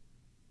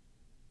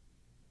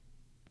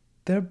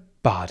 Their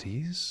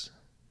bodies?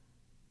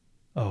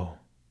 Oh,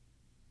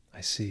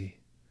 I see.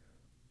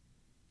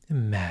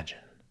 Imagine,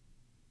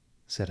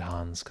 said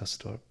Hans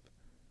Castorp.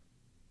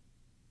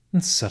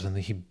 And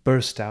suddenly he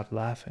burst out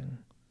laughing,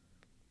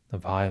 a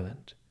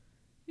violent,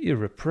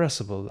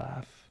 irrepressible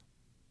laugh,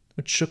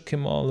 which shook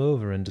him all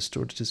over and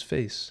distorted his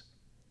face,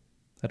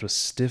 that was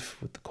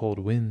stiff with the cold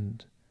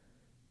wind,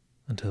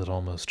 until it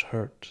almost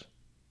hurt.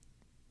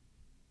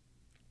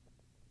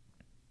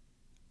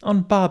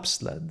 On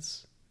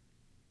bobsleds.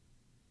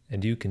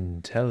 And you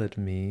can tell it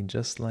me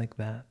just like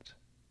that,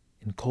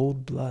 in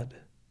cold blood.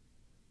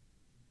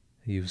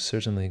 You've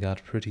certainly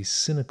got pretty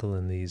cynical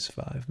in these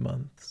 5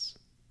 months.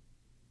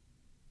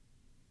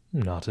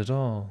 Not at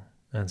all,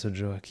 answered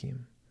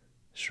Joachim,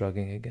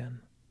 shrugging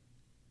again.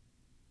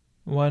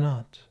 Why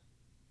not?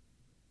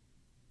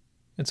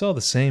 It's all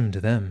the same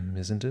to them,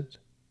 isn't it?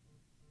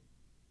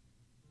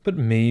 But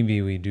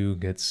maybe we do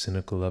get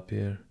cynical up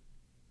here.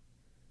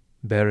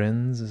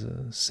 Behrens is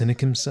a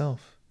cynic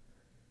himself,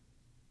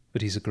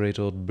 but he's a great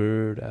old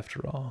bird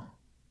after all.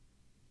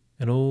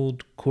 An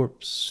old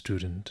corpse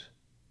student.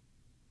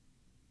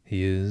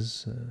 He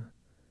is a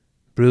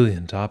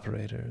brilliant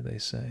operator, they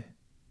say.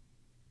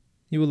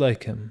 You will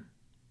like him.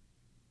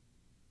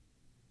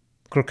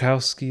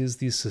 Krokowski is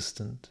the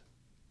assistant.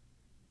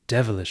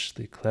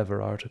 Devilishly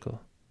clever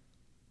article.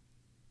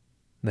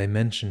 They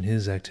mention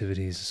his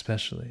activities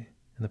especially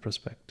in the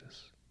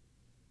prospectus.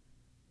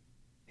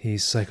 He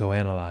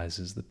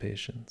psychoanalyzes the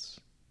patients.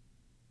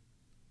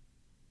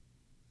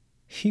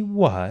 He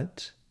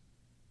what?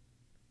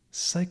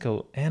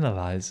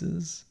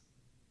 Psychoanalyzes?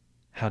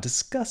 How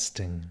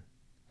disgusting,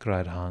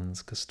 cried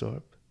Hans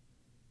Castorp.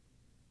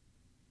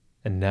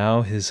 And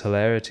now his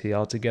hilarity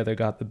altogether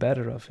got the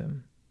better of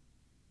him.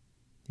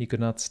 He could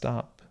not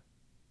stop.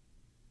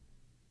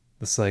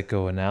 The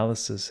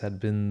psychoanalysis had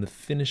been the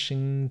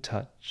finishing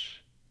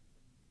touch.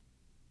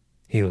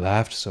 He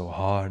laughed so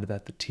hard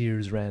that the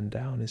tears ran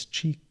down his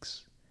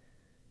cheeks.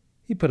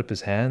 He put up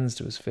his hands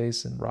to his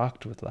face and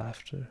rocked with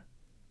laughter.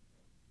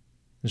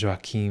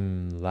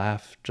 Joachim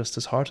laughed just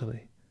as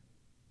heartily.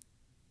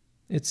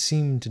 It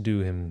seemed to do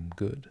him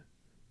good.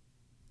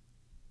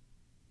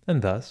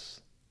 And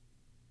thus,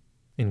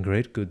 in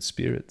great good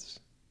spirits,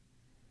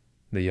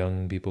 the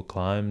young people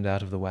climbed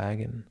out of the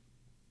wagon,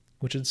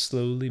 which had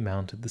slowly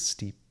mounted the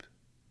steep,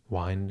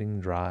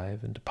 winding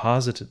drive, and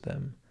deposited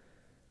them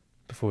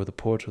before the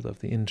portal of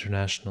the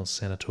International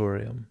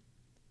Sanatorium,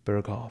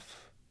 Berghof.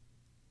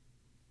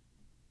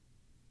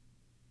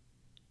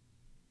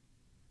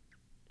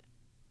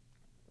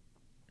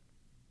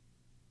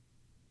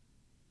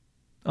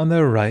 On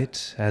their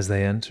right, as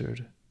they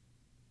entered,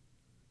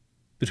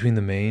 between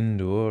the main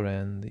door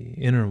and the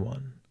inner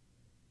one,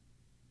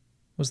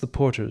 was the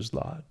porter's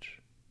lodge.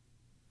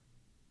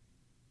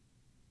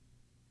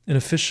 An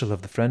official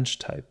of the French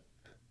type,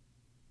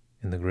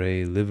 in the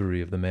grey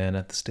livery of the man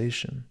at the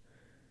station,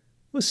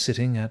 was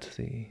sitting at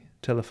the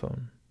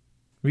telephone,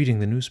 reading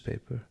the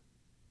newspaper.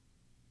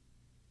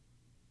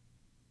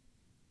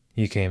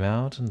 He came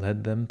out and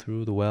led them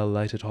through the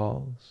well-lighted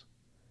halls,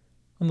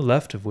 on the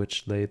left of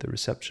which lay the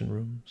reception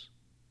rooms.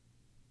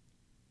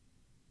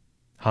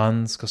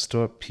 Hans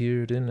Castorp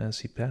peered in as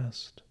he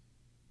passed,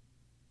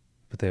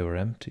 but they were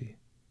empty.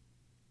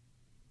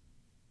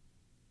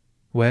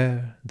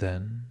 Where,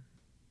 then,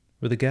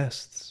 were the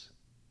guests?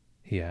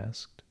 He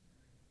asked,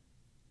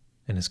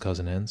 and his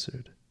cousin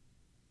answered.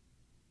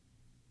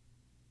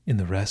 In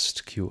the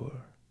rest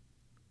cure.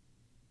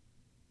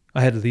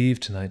 I had leave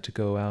tonight to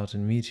go out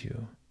and meet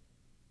you.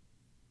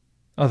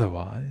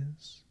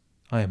 Otherwise,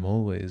 I am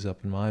always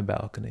up in my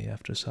balcony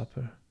after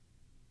supper.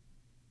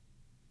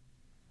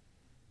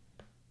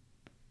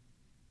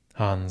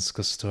 Hans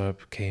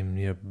Castorp came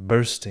near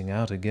bursting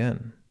out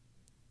again.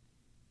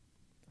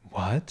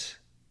 What?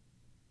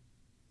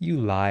 You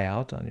lie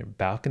out on your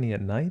balcony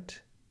at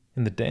night,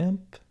 in the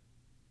damp?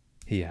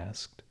 He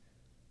asked,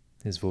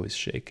 his voice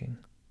shaking.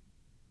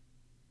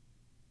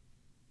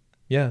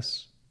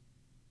 Yes,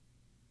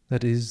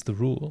 that is the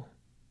rule.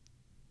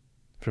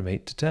 From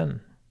 8 to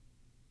 10.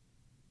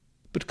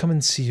 But come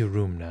and see your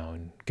room now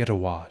and get a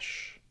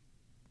wash.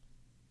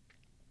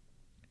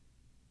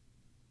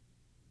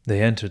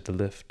 They entered the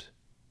lift.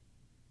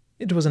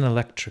 It was an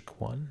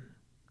electric one,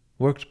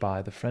 worked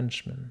by the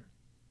Frenchman.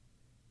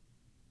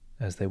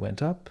 As they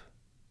went up,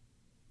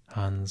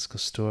 Hans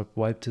Castorp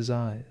wiped his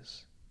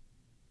eyes.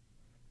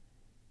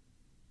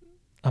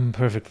 I'm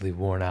perfectly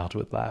worn out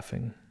with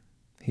laughing,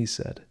 he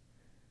said,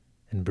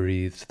 and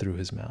breathed through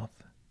his mouth.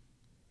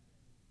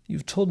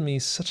 You've told me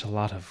such a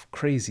lot of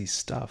crazy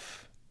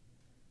stuff.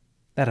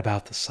 That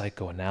about the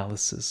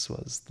psychoanalysis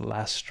was the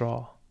last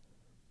straw.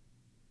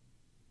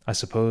 I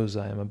suppose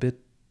I am a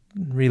bit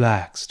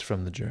relaxed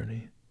from the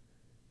journey,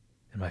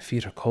 and my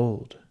feet are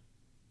cold.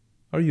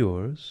 Are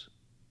yours?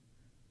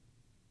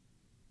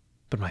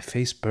 But my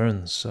face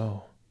burns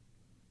so.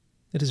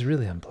 It is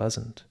really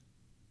unpleasant.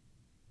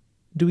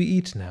 Do we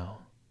eat now?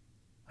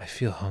 I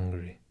feel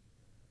hungry.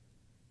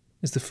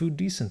 Is the food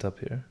decent up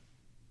here?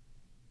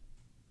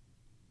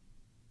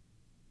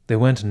 They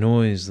went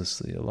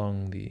noiselessly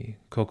along the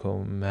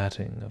cocoa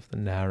matting of the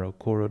narrow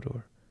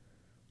corridor,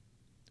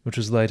 which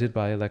was lighted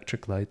by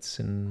electric lights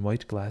in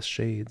white glass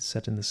shades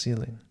set in the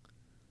ceiling.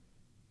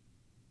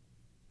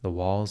 The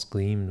walls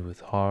gleamed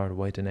with hard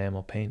white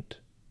enamel paint.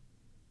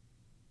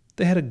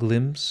 They had a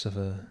glimpse of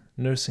a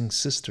nursing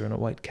sister in a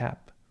white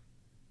cap,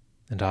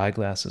 and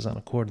eyeglasses on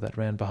a cord that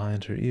ran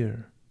behind her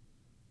ear.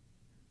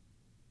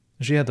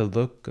 She had the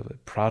look of a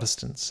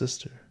Protestant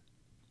sister,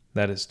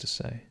 that is to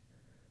say,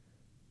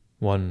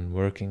 one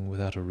working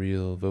without a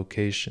real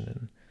vocation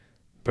and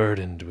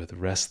burdened with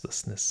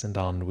restlessness and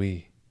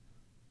ennui.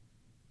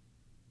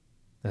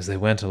 As they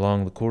went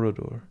along the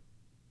corridor,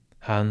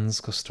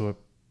 Hans Castorp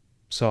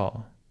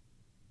saw,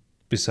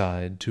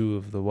 beside two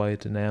of the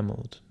white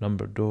enameled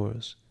numbered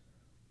doors,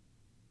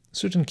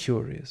 certain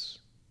curious,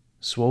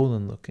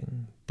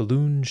 swollen-looking,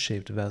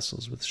 balloon-shaped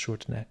vessels with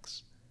short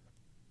necks.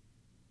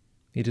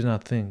 He did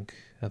not think,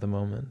 at the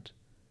moment,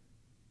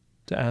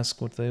 to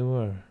ask what they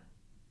were.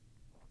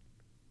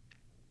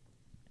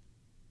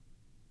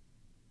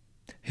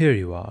 "Here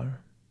you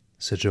are,"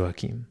 said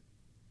Joachim.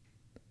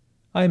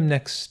 "I am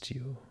next to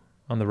you,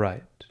 on the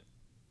right.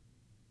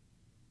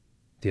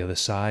 The other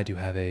side you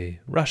have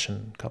a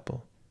Russian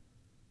couple,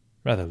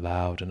 rather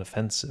loud and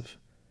offensive,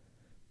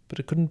 but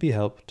it couldn't be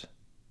helped.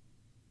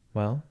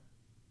 Well,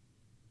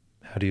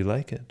 how do you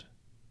like it?"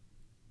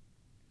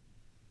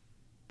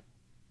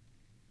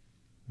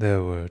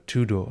 There were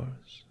two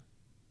doors,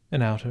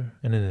 an outer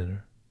and an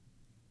inner,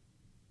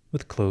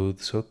 with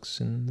clothes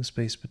hooks in the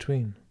space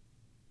between.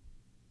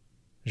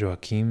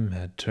 Joachim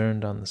had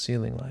turned on the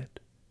ceiling light,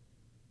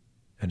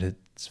 and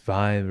its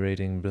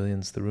vibrating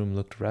brilliance the room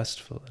looked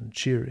restful and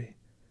cheery,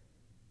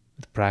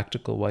 with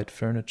practical white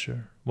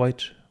furniture,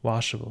 white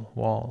washable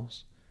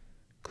walls,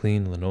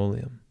 clean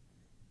linoleum,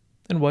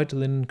 and white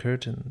linen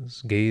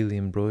curtains gaily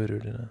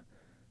embroidered in a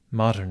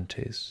modern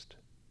taste.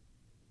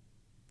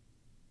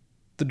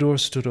 The door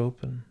stood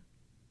open.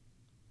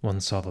 One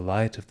saw the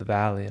light of the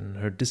valley and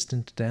heard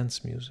distant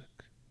dance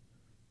music.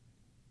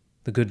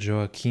 The good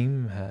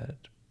Joachim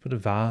had put a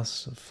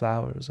vase of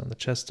flowers on the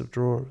chest of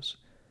drawers,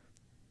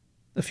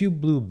 a few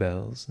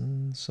bluebells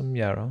and some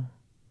yarrow,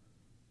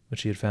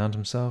 which he had found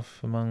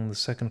himself among the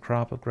second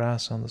crop of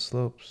grass on the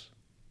slopes.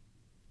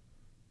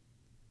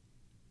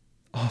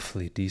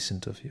 "Awfully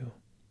decent of you,"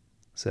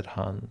 said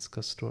Hans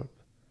Castorp.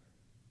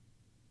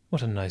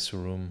 "What a nice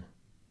room.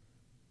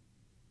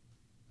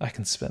 I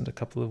can spend a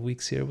couple of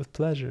weeks here with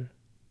pleasure."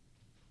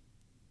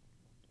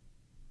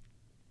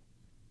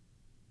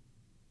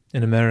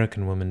 "An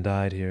American woman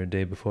died here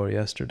day before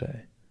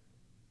yesterday,"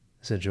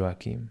 said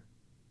Joachim.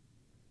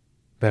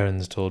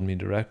 "Behrens told me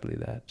directly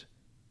that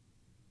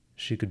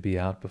she could be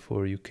out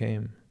before you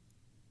came,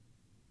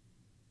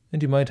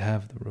 and you might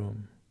have the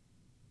room.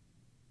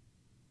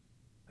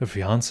 Her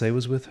fiancé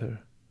was with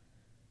her,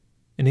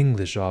 an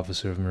English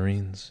officer of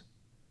Marines,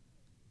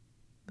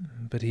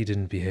 but he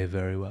didn't behave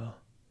very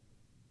well.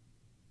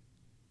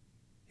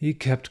 He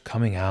kept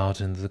coming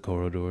out into the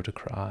corridor to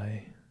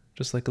cry,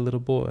 just like a little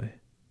boy.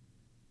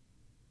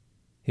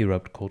 He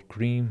rubbed cold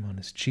cream on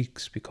his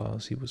cheeks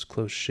because he was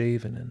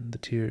close-shaven and the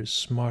tears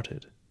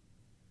smarted.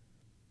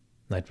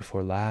 Night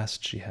before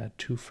last she had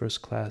 2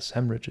 first-class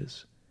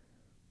hemorrhages.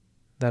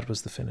 That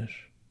was the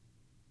finish.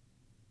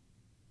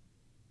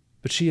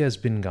 But she has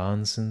been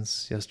gone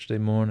since yesterday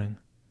morning.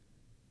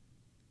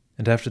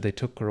 And after they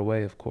took her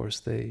away, of course,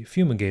 they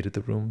fumigated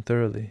the room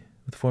thoroughly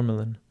with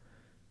formalin,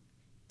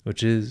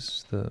 which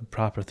is the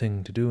proper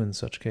thing to do in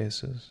such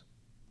cases."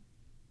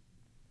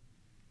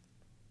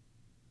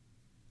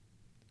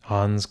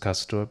 Hans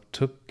Castorp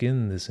took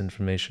in this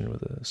information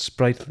with a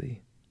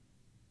sprightly,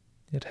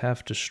 yet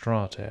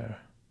half-distraught air.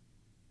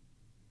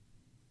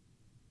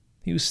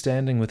 He was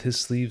standing with his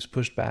sleeves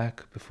pushed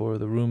back before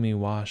the roomy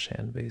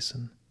wash-hand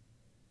basin,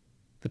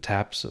 the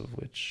taps of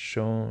which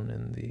shone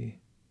in the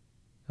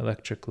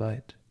electric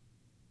light,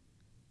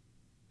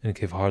 and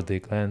gave hardly a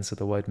glance at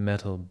the white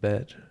metal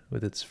bed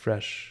with its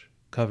fresh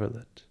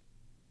coverlet.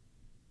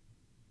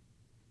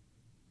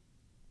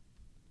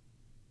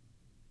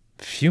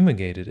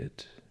 "Fumigated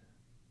it?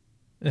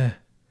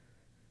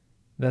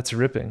 That's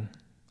ripping,"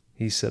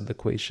 he said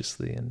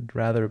loquaciously and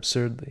rather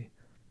absurdly,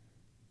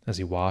 as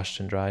he washed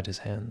and dried his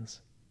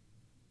hands.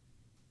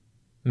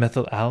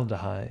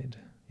 "Methylaldehyde,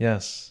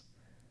 yes,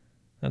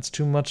 that's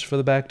too much for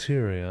the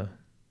bacteria,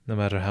 no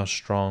matter how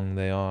strong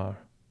they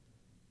are.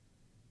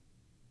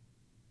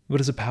 But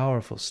it's a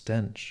powerful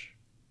stench.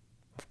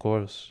 Of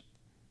course,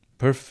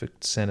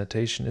 perfect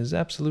sanitation is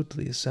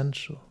absolutely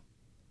essential."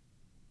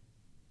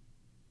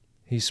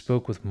 He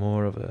spoke with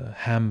more of a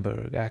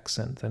Hamburg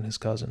accent than his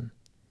cousin,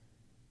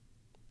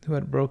 who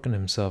had broken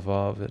himself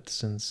of it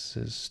since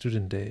his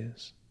student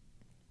days.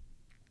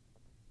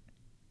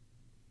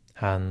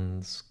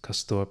 Hans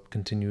Castorp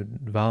continued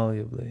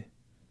volubly.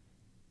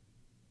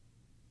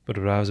 But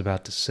what I was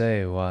about to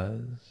say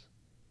was,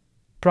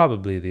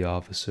 probably the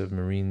officer of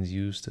Marines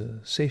used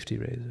a safety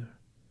razor.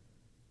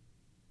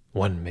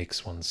 One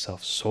makes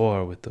oneself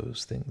sore with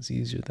those things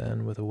easier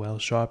than with a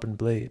well-sharpened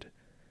blade.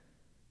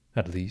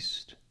 At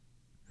least,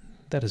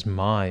 that is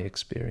my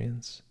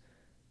experience,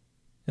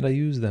 and I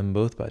use them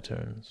both by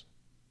turns.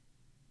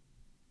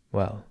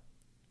 Well,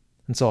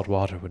 and salt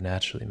water would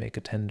naturally make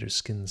a tender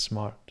skin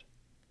smart.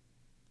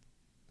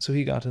 So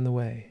he got in the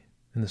way,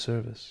 in the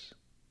service,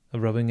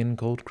 of rubbing in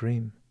cold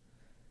cream.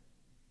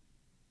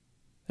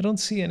 I don't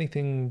see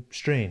anything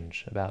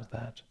strange about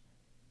that.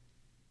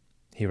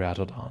 He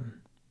rattled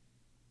on.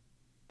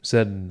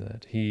 Said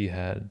that he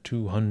had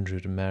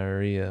 200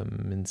 Maria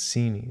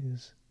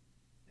Mancinis,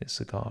 his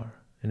cigar,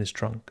 in his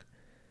trunk.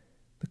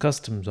 The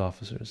customs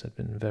officers had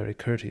been very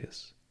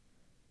courteous,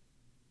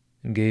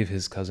 and gave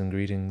his cousin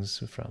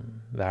greetings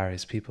from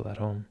various people at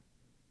home.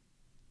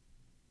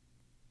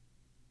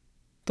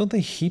 Don't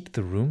they heat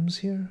the rooms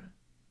here?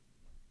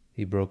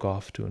 He broke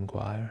off to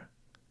inquire,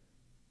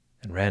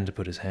 and ran to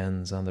put his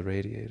hands on the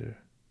radiator.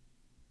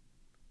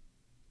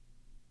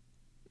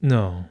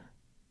 No,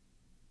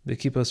 they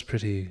keep us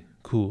pretty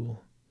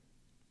cool,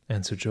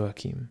 answered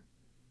Joachim.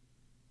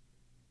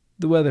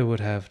 The weather would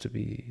have to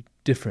be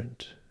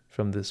different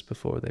from this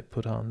before they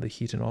put on the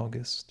heat in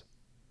August.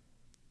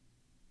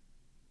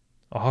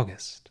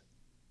 August,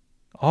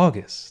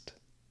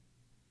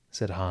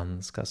 said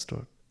Hans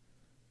Castorp.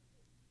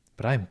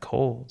 But I am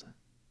cold,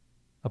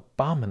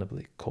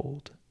 abominably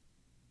cold.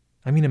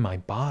 I mean in my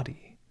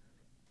body,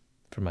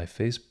 for my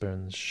face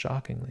burns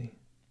shockingly.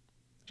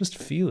 Just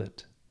feel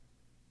it.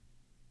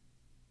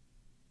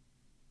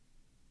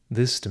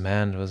 This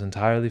demand was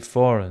entirely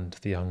foreign to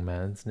the young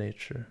man's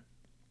nature.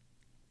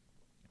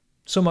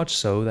 So much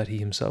so that he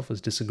himself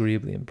was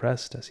disagreeably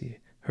impressed as he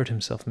heard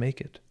himself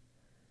make it.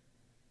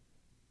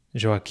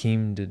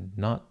 Joachim did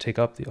not take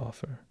up the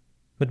offer,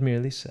 but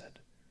merely said,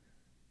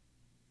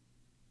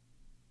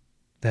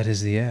 "That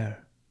is the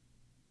air.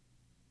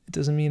 It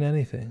doesn't mean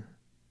anything.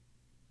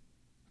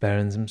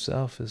 Behrens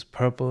himself is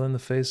purple in the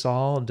face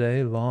all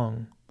day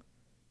long.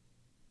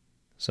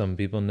 Some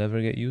people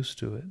never get used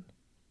to it.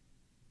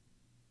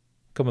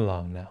 Come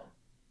along now.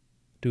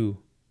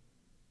 Do.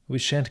 We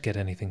shan't get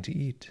anything to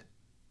eat."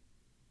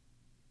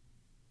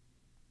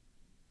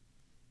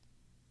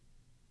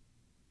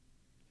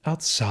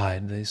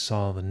 Outside they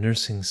saw the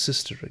nursing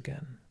sister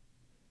again,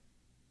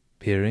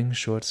 peering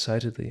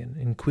short-sightedly and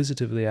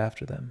inquisitively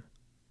after them.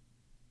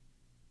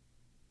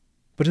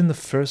 But in the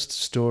first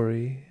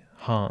story,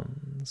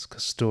 Hans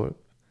Castorp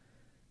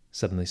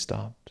suddenly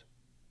stopped,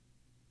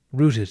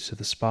 rooted to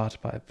the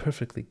spot by a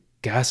perfectly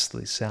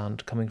ghastly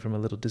sound coming from a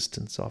little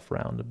distance off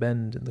round a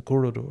bend in the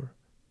corridor.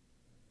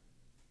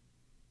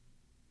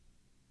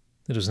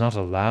 It was not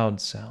a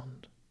loud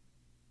sound,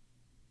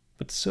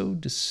 but so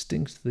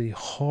distinctly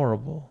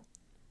horrible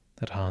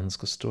that Hans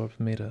Castorp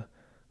made a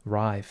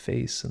wry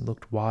face and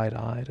looked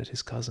wide-eyed at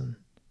his cousin.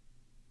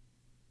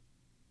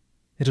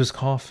 It was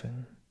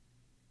coughing,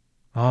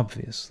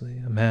 obviously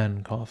a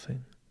man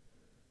coughing,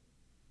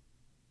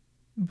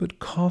 but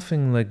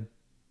coughing like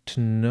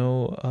to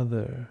no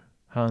other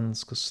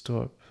Hans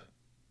Castorp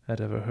had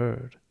ever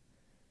heard,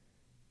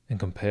 and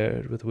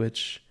compared with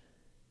which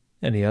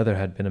any other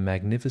had been a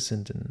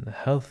magnificent and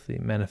healthy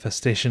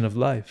manifestation of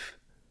life.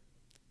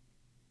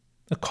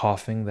 A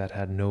coughing that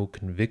had no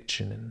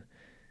conviction and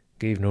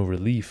gave no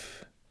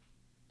relief,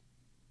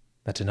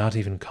 that did not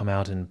even come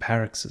out in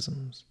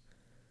paroxysms,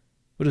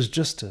 but was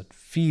just a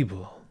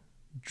feeble,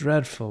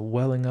 dreadful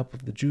welling up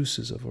of the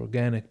juices of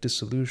organic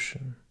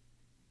dissolution.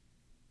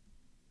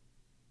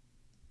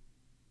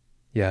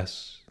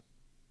 "Yes,"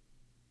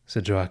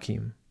 said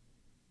Joachim.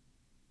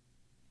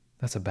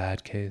 "That's a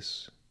bad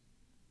case.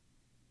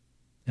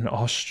 An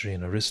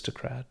Austrian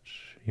aristocrat,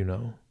 you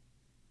know,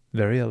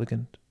 very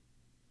elegant.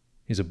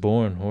 He's a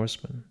born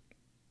horseman,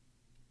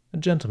 a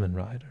gentleman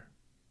rider.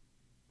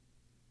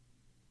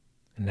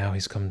 And now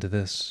he's come to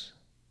this.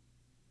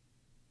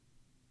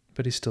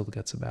 But he still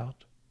gets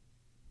about."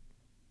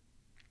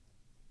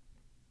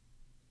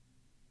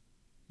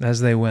 As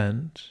they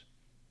went,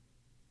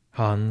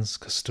 Hans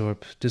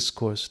Castorp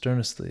discoursed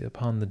earnestly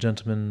upon the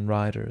gentleman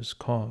rider's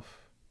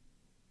cough.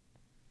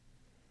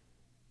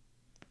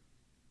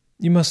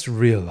 "You must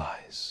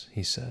realize,"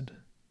 he said,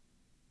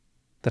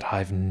 "that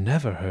I've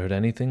never heard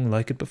anything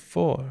like it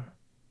before.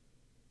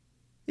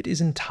 It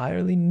is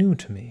entirely new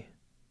to me,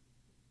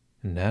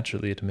 and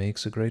naturally it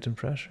makes a great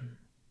impression.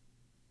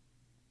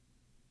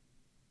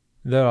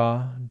 There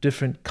are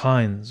different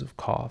kinds of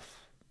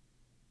cough,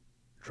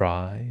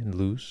 dry and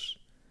loose,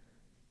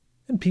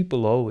 and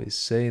people always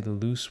say the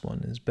loose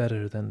one is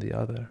better than the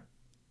other,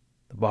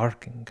 the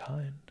barking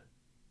kind.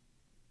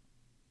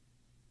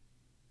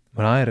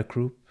 When I had a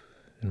croup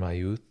in my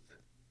youth,"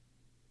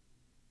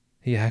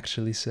 he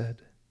actually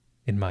said,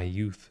 "in my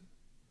youth,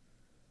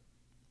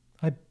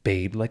 I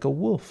bayed like a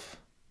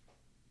wolf.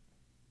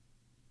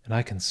 And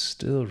I can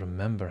still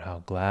remember how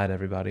glad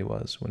everybody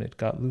was when it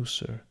got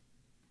looser.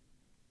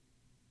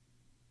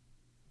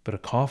 But a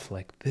cough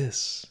like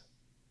this,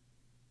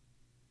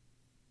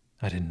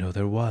 I didn't know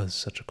there was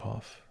such a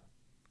cough.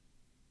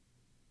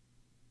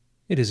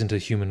 It isn't a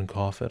human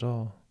cough at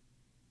all.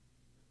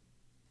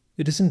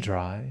 It isn't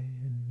dry,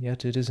 and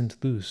yet it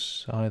isn't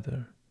loose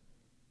either.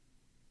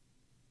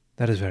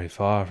 That is very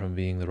far from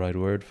being the right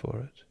word for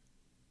it.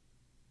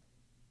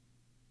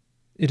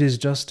 It is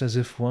just as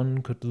if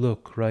one could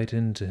look right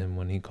into him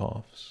when he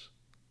coughs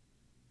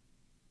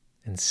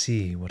and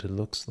see what it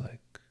looks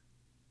like.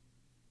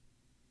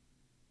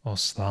 All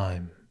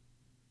slime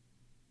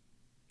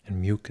and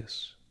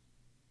mucus.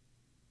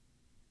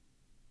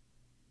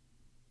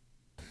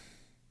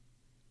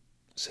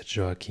 Said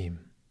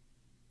Joachim.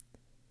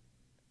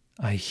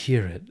 I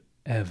hear it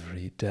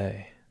every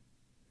day.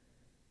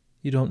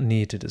 You don't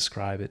need to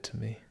describe it to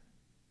me.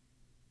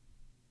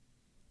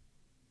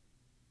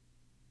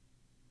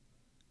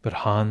 But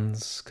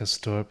Hans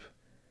Castorp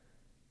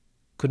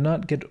could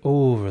not get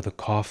over the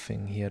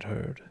coughing he had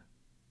heard.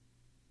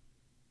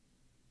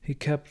 He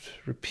kept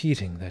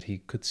repeating that he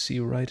could see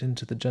right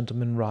into the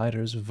gentleman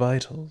rider's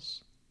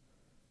vitals.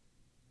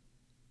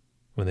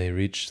 When they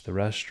reached the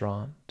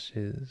restaurant,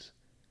 his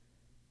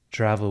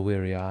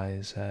travel-weary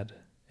eyes had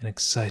an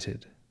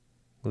excited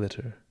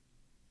glitter.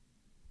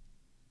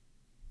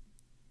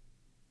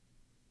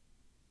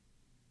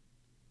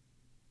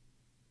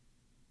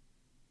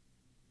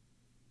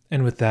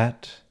 And with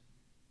that,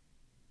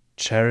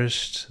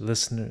 cherished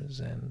listeners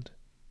and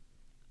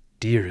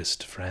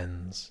dearest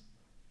friends,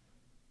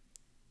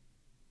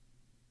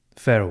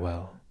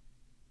 farewell.